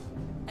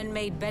 and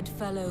made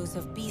bedfellows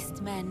of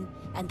beastmen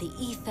and the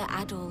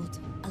ether-addled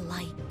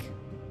alike.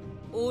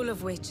 All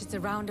of which is a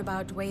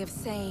roundabout way of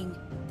saying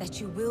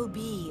that you will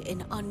be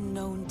in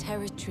unknown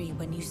territory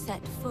when you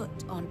set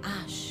foot on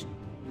Ash.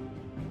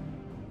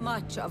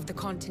 Much of the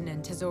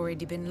continent has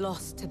already been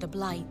lost to the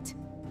Blight,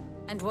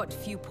 and what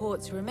few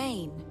ports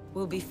remain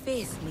will be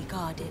fiercely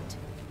guarded.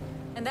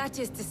 And that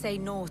is to say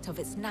naught of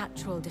its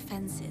natural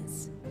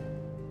defenses.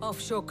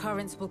 Offshore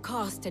currents will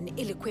cast an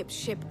ill-equipped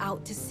ship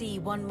out to sea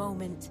one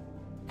moment,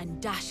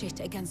 and dash it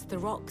against the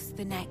rocks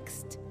the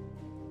next.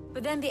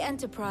 But then the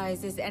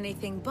Enterprise is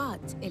anything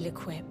but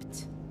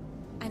ill-equipped.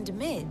 And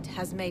Mid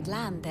has made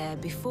land there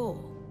before.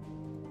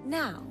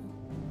 Now,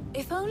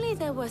 if only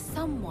there were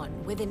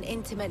someone with an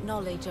intimate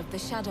knowledge of the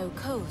Shadow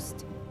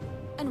Coast,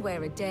 and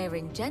where a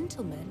daring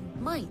gentleman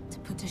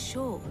might put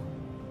ashore.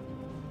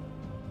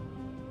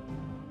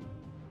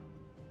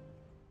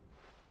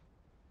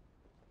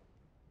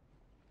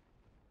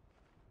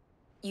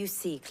 You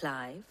see,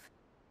 Clive,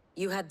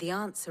 you had the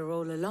answer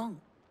all along.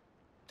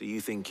 Do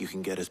you think you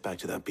can get us back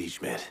to that beach,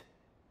 Mid?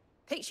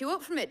 Picked you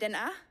up from it, didn't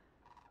I?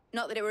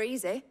 Not that it were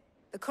easy.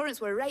 The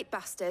currents were a right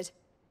bastard.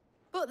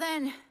 But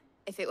then,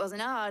 if it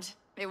wasn't hard,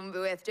 it wouldn't be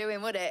worth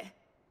doing, would it?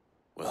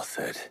 Well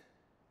said.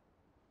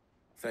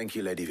 Thank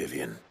you, Lady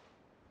Vivian.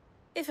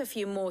 If a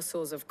few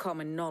morsels of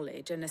common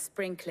knowledge and a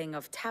sprinkling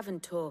of tavern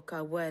talk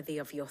are worthy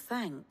of your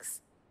thanks,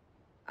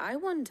 I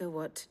wonder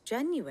what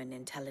genuine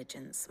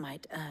intelligence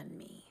might earn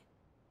me.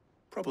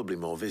 Probably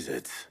more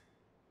visits.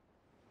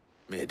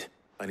 Mid,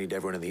 I need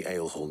everyone in the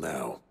ale hall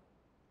now.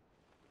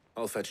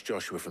 I'll fetch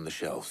Joshua from the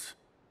shelves.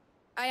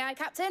 Aye, aye,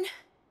 Captain.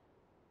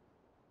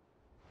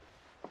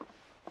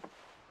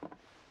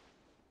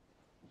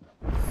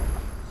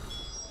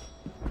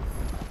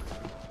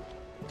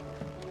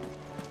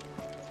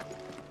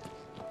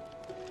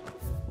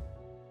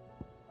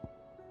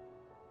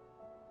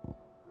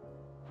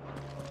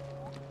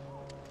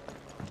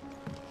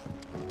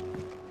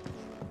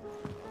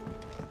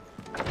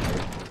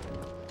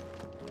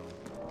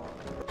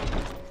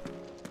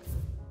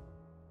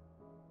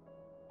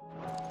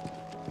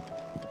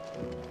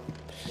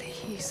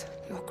 Please,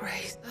 Your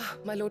Grace. Ah,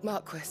 my Lord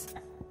Marquis.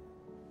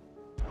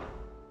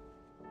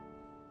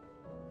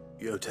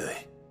 Yote,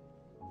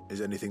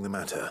 is anything the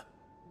matter?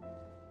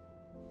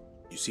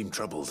 You seem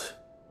troubled.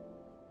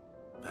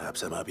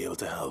 Perhaps I might be able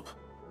to help.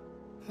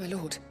 My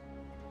lord.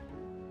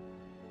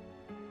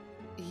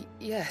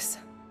 Yes.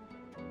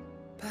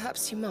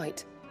 Perhaps you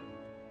might.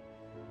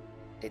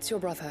 It's your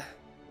brother.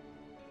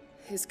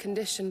 His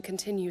condition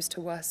continues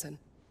to worsen,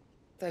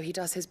 though he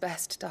does his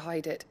best to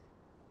hide it.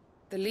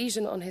 The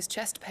lesion on his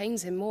chest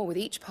pains him more with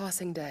each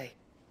passing day.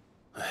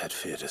 I had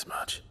feared as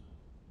much.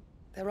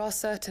 There are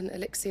certain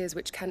elixirs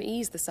which can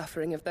ease the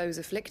suffering of those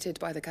afflicted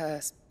by the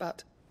curse,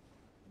 but...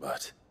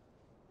 But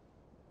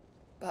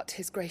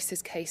His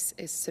Grace's case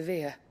is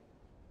severe.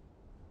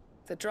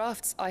 The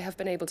drafts I have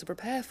been able to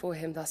prepare for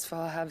him thus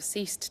far have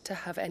ceased to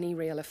have any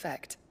real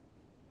effect.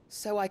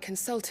 So I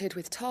consulted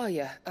with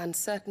Talia and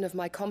certain of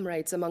my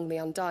comrades among the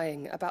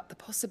Undying about the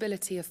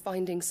possibility of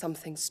finding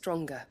something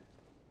stronger.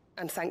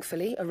 And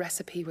thankfully, a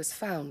recipe was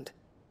found.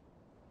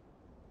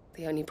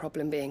 The only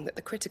problem being that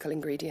the critical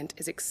ingredient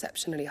is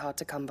exceptionally hard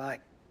to come by,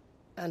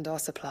 and our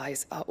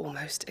supplies are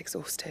almost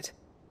exhausted.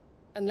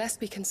 Unless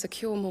we can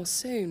secure more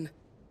soon,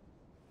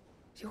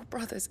 your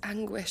brother's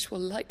anguish will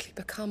likely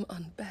become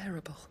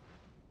unbearable.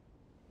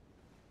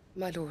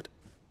 My lord,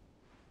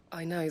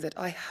 I know that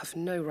I have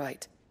no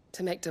right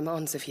to make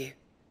demands of you.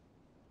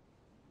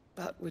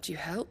 But would you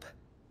help?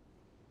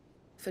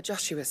 For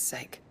Joshua's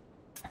sake.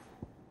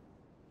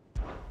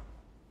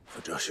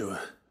 For Joshua?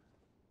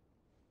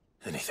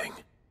 Anything.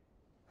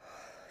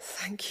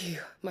 Thank you,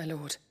 my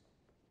lord.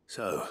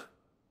 So,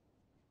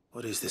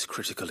 what is this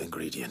critical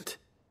ingredient?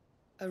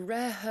 A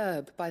rare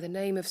herb by the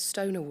name of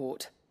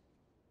stonerwort.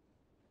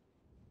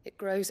 It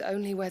grows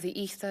only where the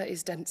ether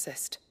is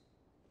densest.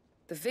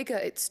 The vigor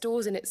it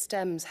stores in its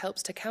stems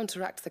helps to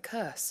counteract the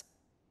curse.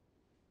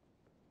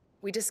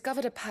 We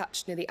discovered a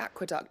patch near the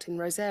aqueduct in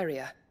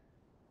Rosaria.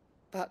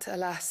 But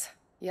alas,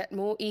 yet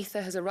more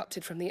ether has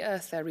erupted from the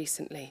earth there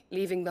recently,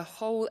 leaving the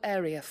whole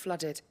area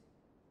flooded.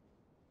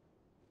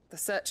 The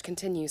search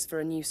continues for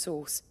a new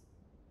source.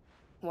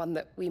 One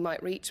that we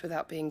might reach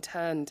without being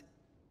turned.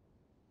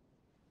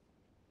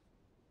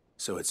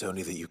 So it's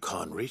only that you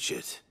can't reach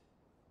it?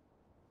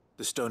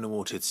 The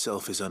stonerwort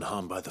itself is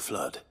unharmed by the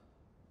flood?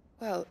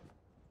 Well,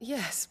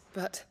 yes,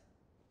 but...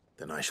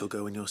 Then I shall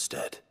go in your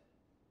stead.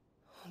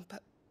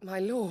 But, my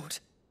lord...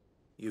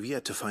 You've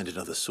yet to find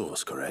another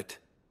source, correct?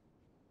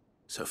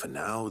 So for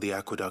now, the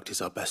aqueduct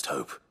is our best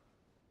hope.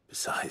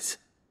 Besides,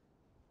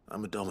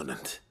 I'm a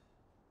dominant.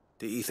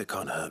 The ether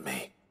can't hurt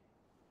me.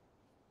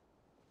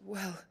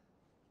 Well,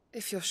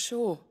 if you're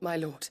sure, my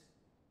lord.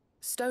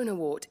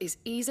 Stonerwort is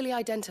easily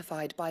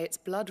identified by its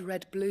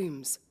blood-red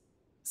blooms.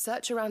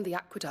 Search around the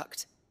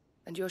aqueduct,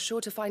 and you're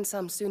sure to find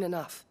some soon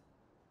enough.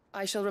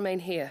 I shall remain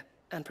here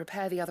and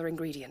prepare the other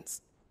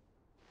ingredients.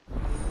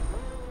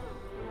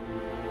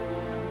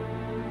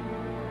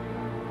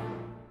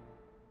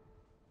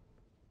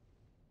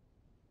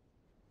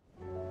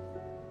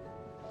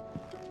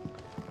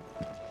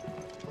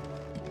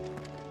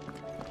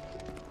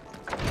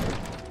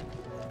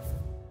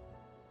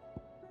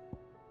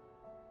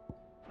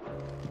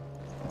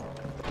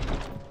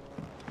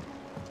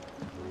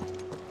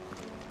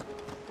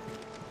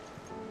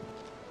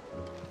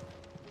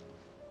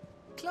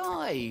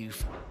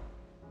 Clive!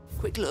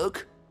 Quick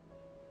look.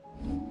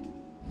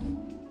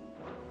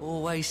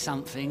 Always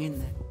something, isn't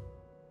there?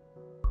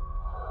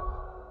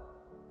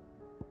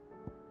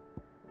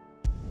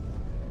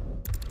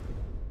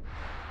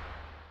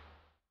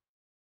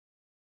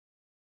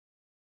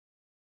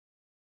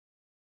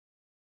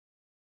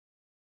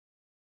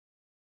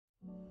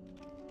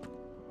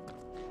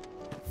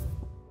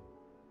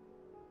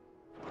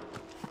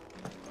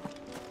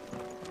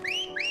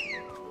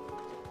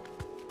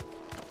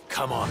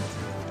 Come on.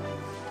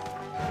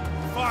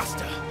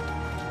 Faster!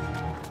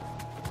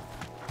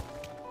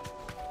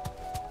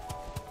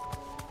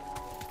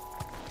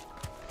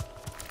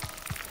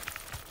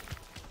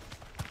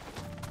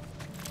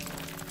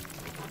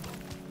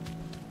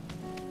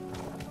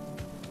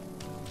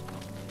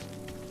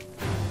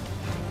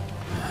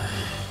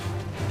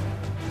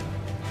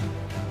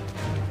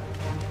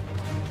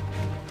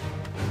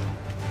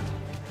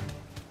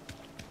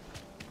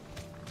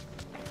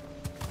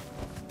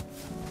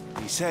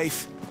 Be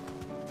safe.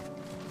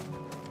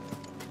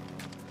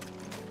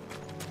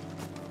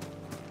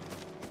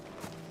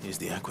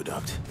 the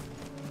aqueduct.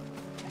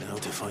 Now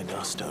to find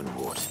our stone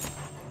wart.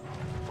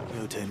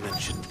 Yote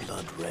mentioned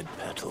blood-red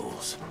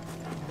petals.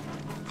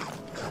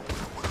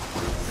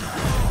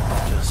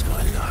 Just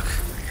my luck.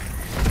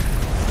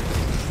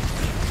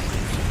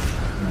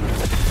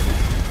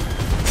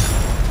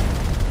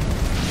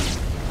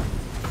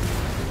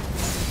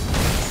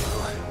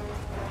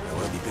 I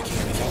won't be picking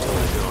anything till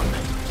we're gone.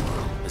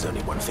 There's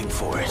only one thing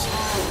for it.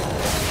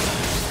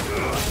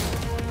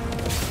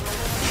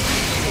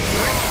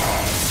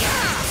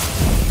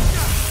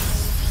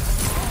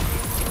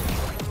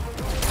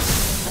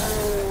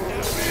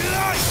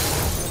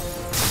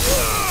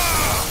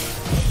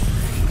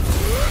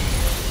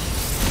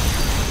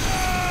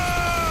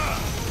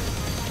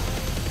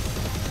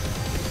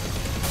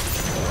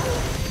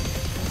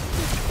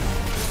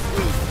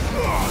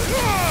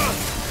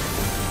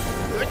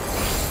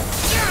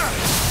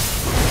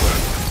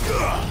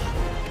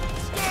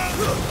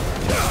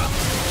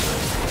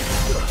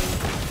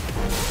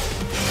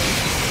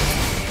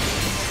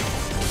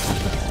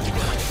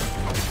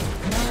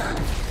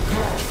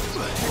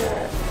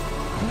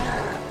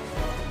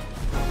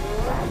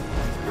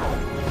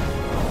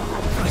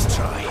 Nice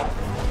try.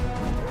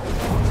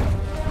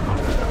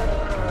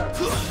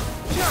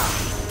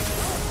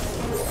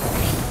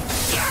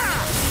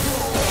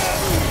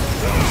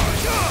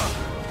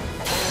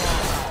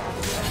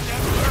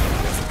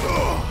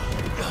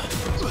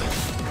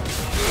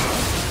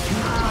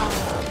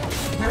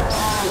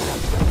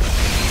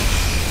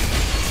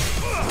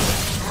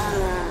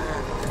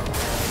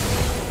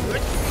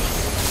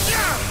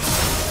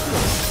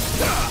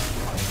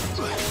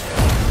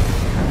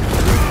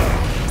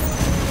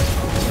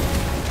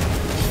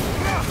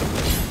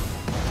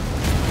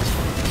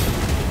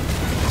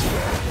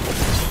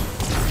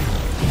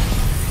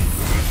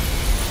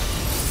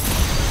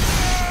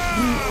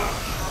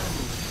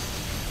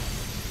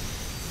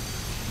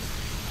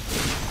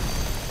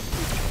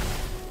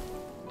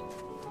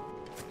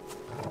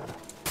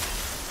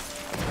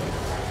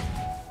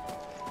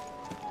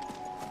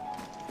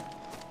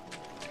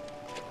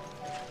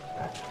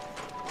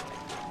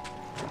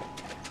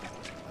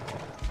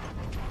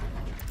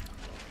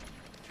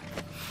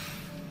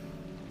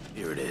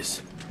 Here it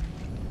is.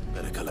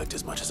 Better collect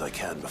as much as I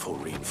can before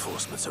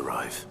reinforcements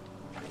arrive.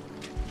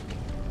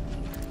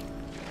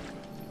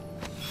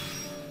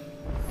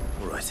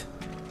 All right.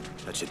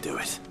 That should do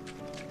it.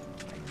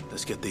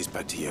 Let's get these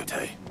back to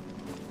Yote.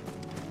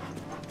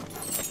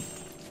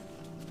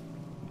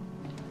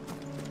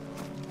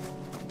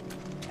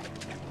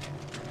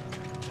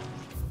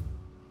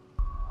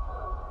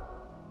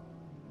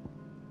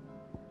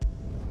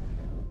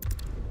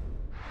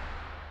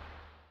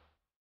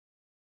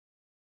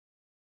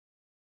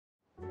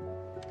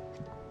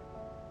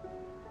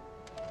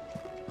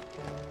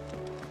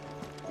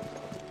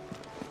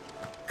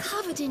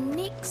 Covered in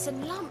nicks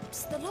and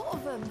lumps, the lot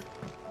of them.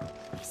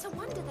 It's a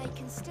wonder they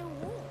can still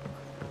walk.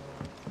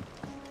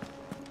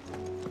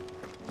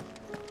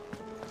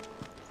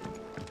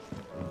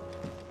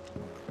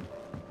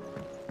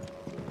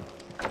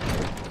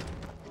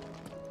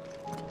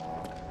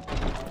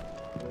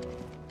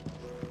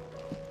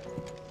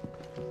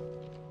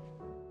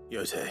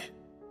 Yote,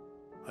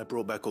 I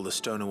brought back all the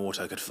stone and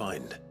water I could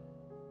find.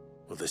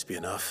 Will this be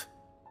enough?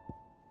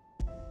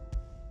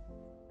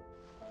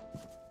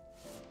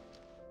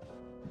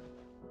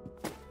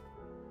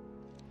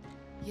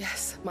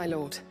 Yes, my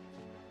lord.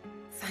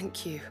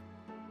 Thank you.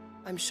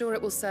 I'm sure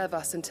it will serve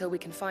us until we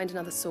can find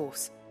another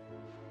source.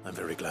 I'm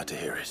very glad to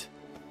hear it.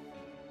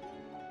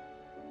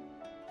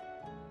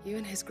 You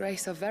and His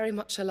Grace are very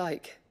much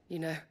alike, you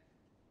know.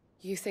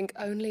 You think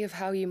only of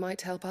how you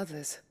might help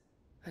others,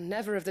 and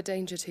never of the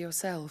danger to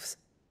yourselves.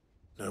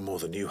 No more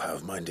than you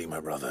have minding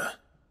my brother.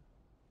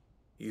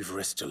 You've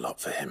risked a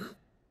lot for him,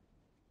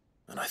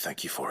 and I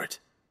thank you for it.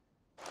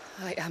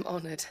 I am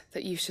honored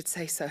that you should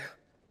say so.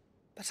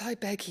 But I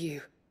beg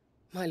you,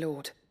 my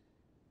lord,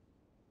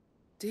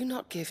 do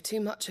not give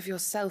too much of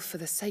yourself for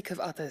the sake of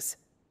others.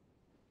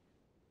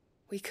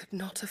 We could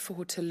not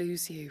afford to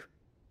lose you.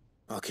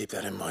 I'll keep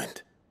that in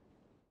mind.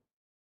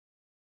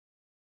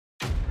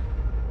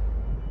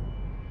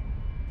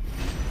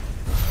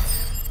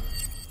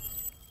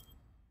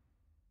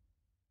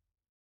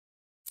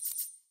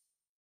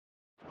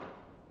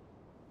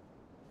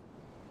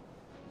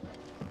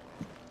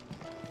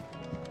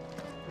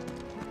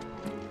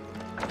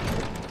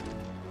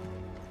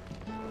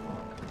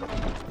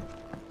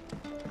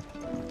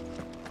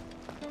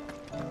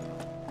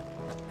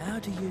 How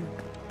do you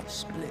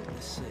split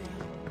the sea?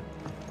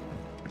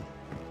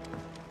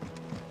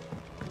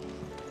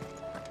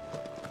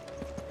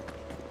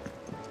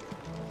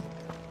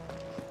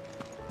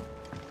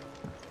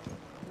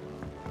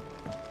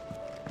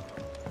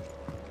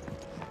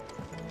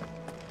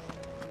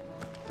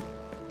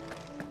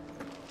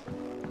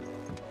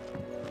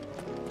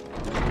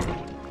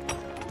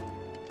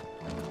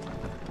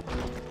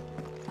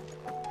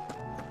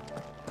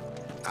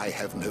 I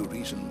have no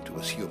reason to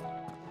assume.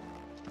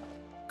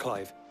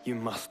 Clive, you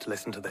must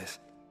listen to this.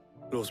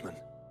 Lawsman,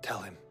 tell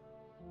him.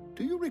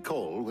 Do you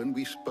recall when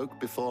we spoke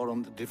before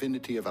on the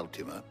divinity of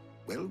Ultima?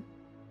 Well,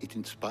 it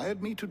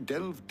inspired me to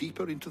delve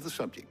deeper into the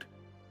subject.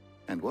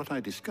 And what I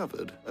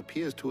discovered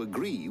appears to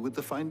agree with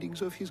the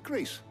findings of His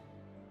Grace.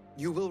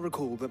 You will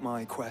recall that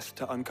my quest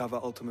to uncover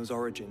Ultima's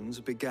origins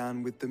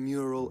began with the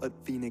mural at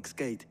Phoenix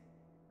Gate.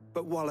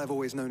 But while I've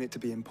always known it to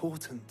be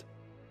important,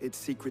 its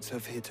secrets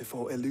have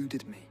heretofore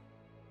eluded me.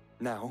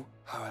 Now,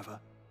 however,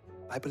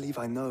 I believe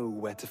I know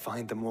where to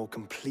find the more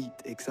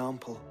complete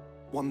example,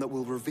 one that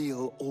will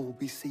reveal all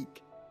we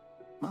seek.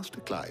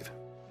 Master Clive,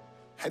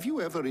 have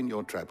you ever in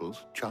your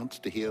travels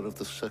chanced to hear of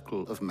the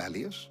Circle of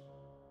Malleus?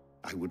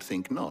 I would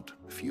think not,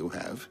 if you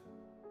have.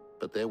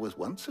 But there was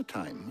once a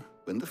time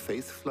when the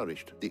faith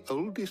flourished, the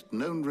oldest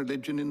known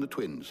religion in the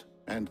Twins,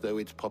 and though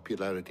its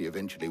popularity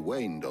eventually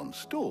waned on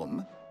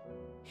Storm,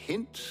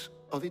 hints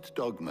of its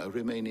dogma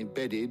remain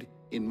embedded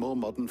in more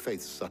modern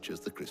faiths such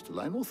as the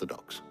Crystalline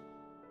Orthodox.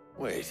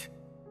 Wait,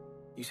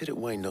 you said it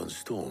waned on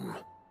Storm.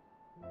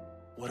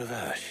 What of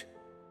Ash?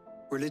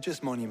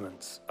 Religious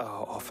monuments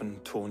are often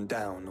torn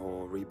down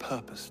or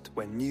repurposed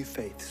when new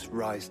faiths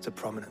rise to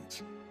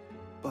prominence.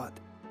 But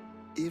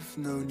if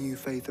no new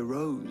faith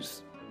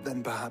arose,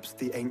 then perhaps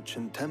the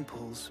ancient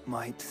temples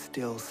might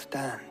still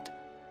stand.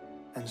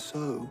 And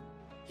so,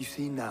 you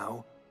see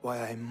now why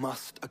I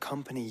must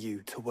accompany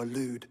you to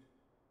Waloed.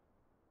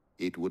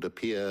 It would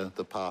appear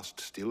the past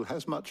still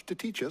has much to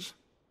teach us,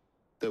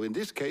 though in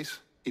this case,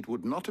 it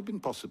would not have been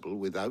possible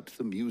without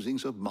the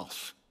musings of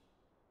Moss.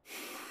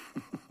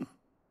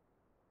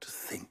 To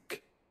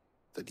think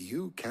that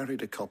you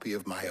carried a copy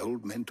of my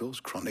old mentor's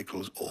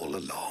chronicles all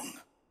along.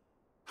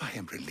 I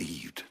am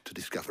relieved to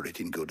discover it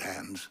in good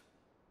hands.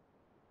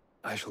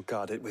 I shall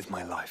guard it with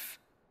my life.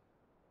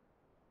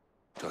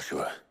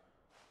 Joshua,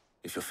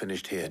 if you're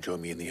finished here,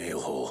 join me in the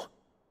ale hall.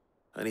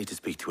 I need to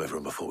speak to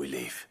everyone before we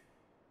leave.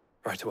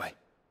 Right away.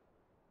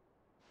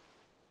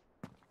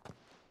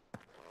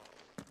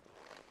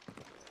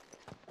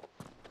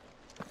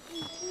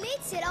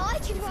 Mid said I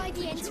could ride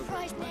the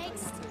Enterprise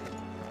next.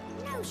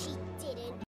 No, she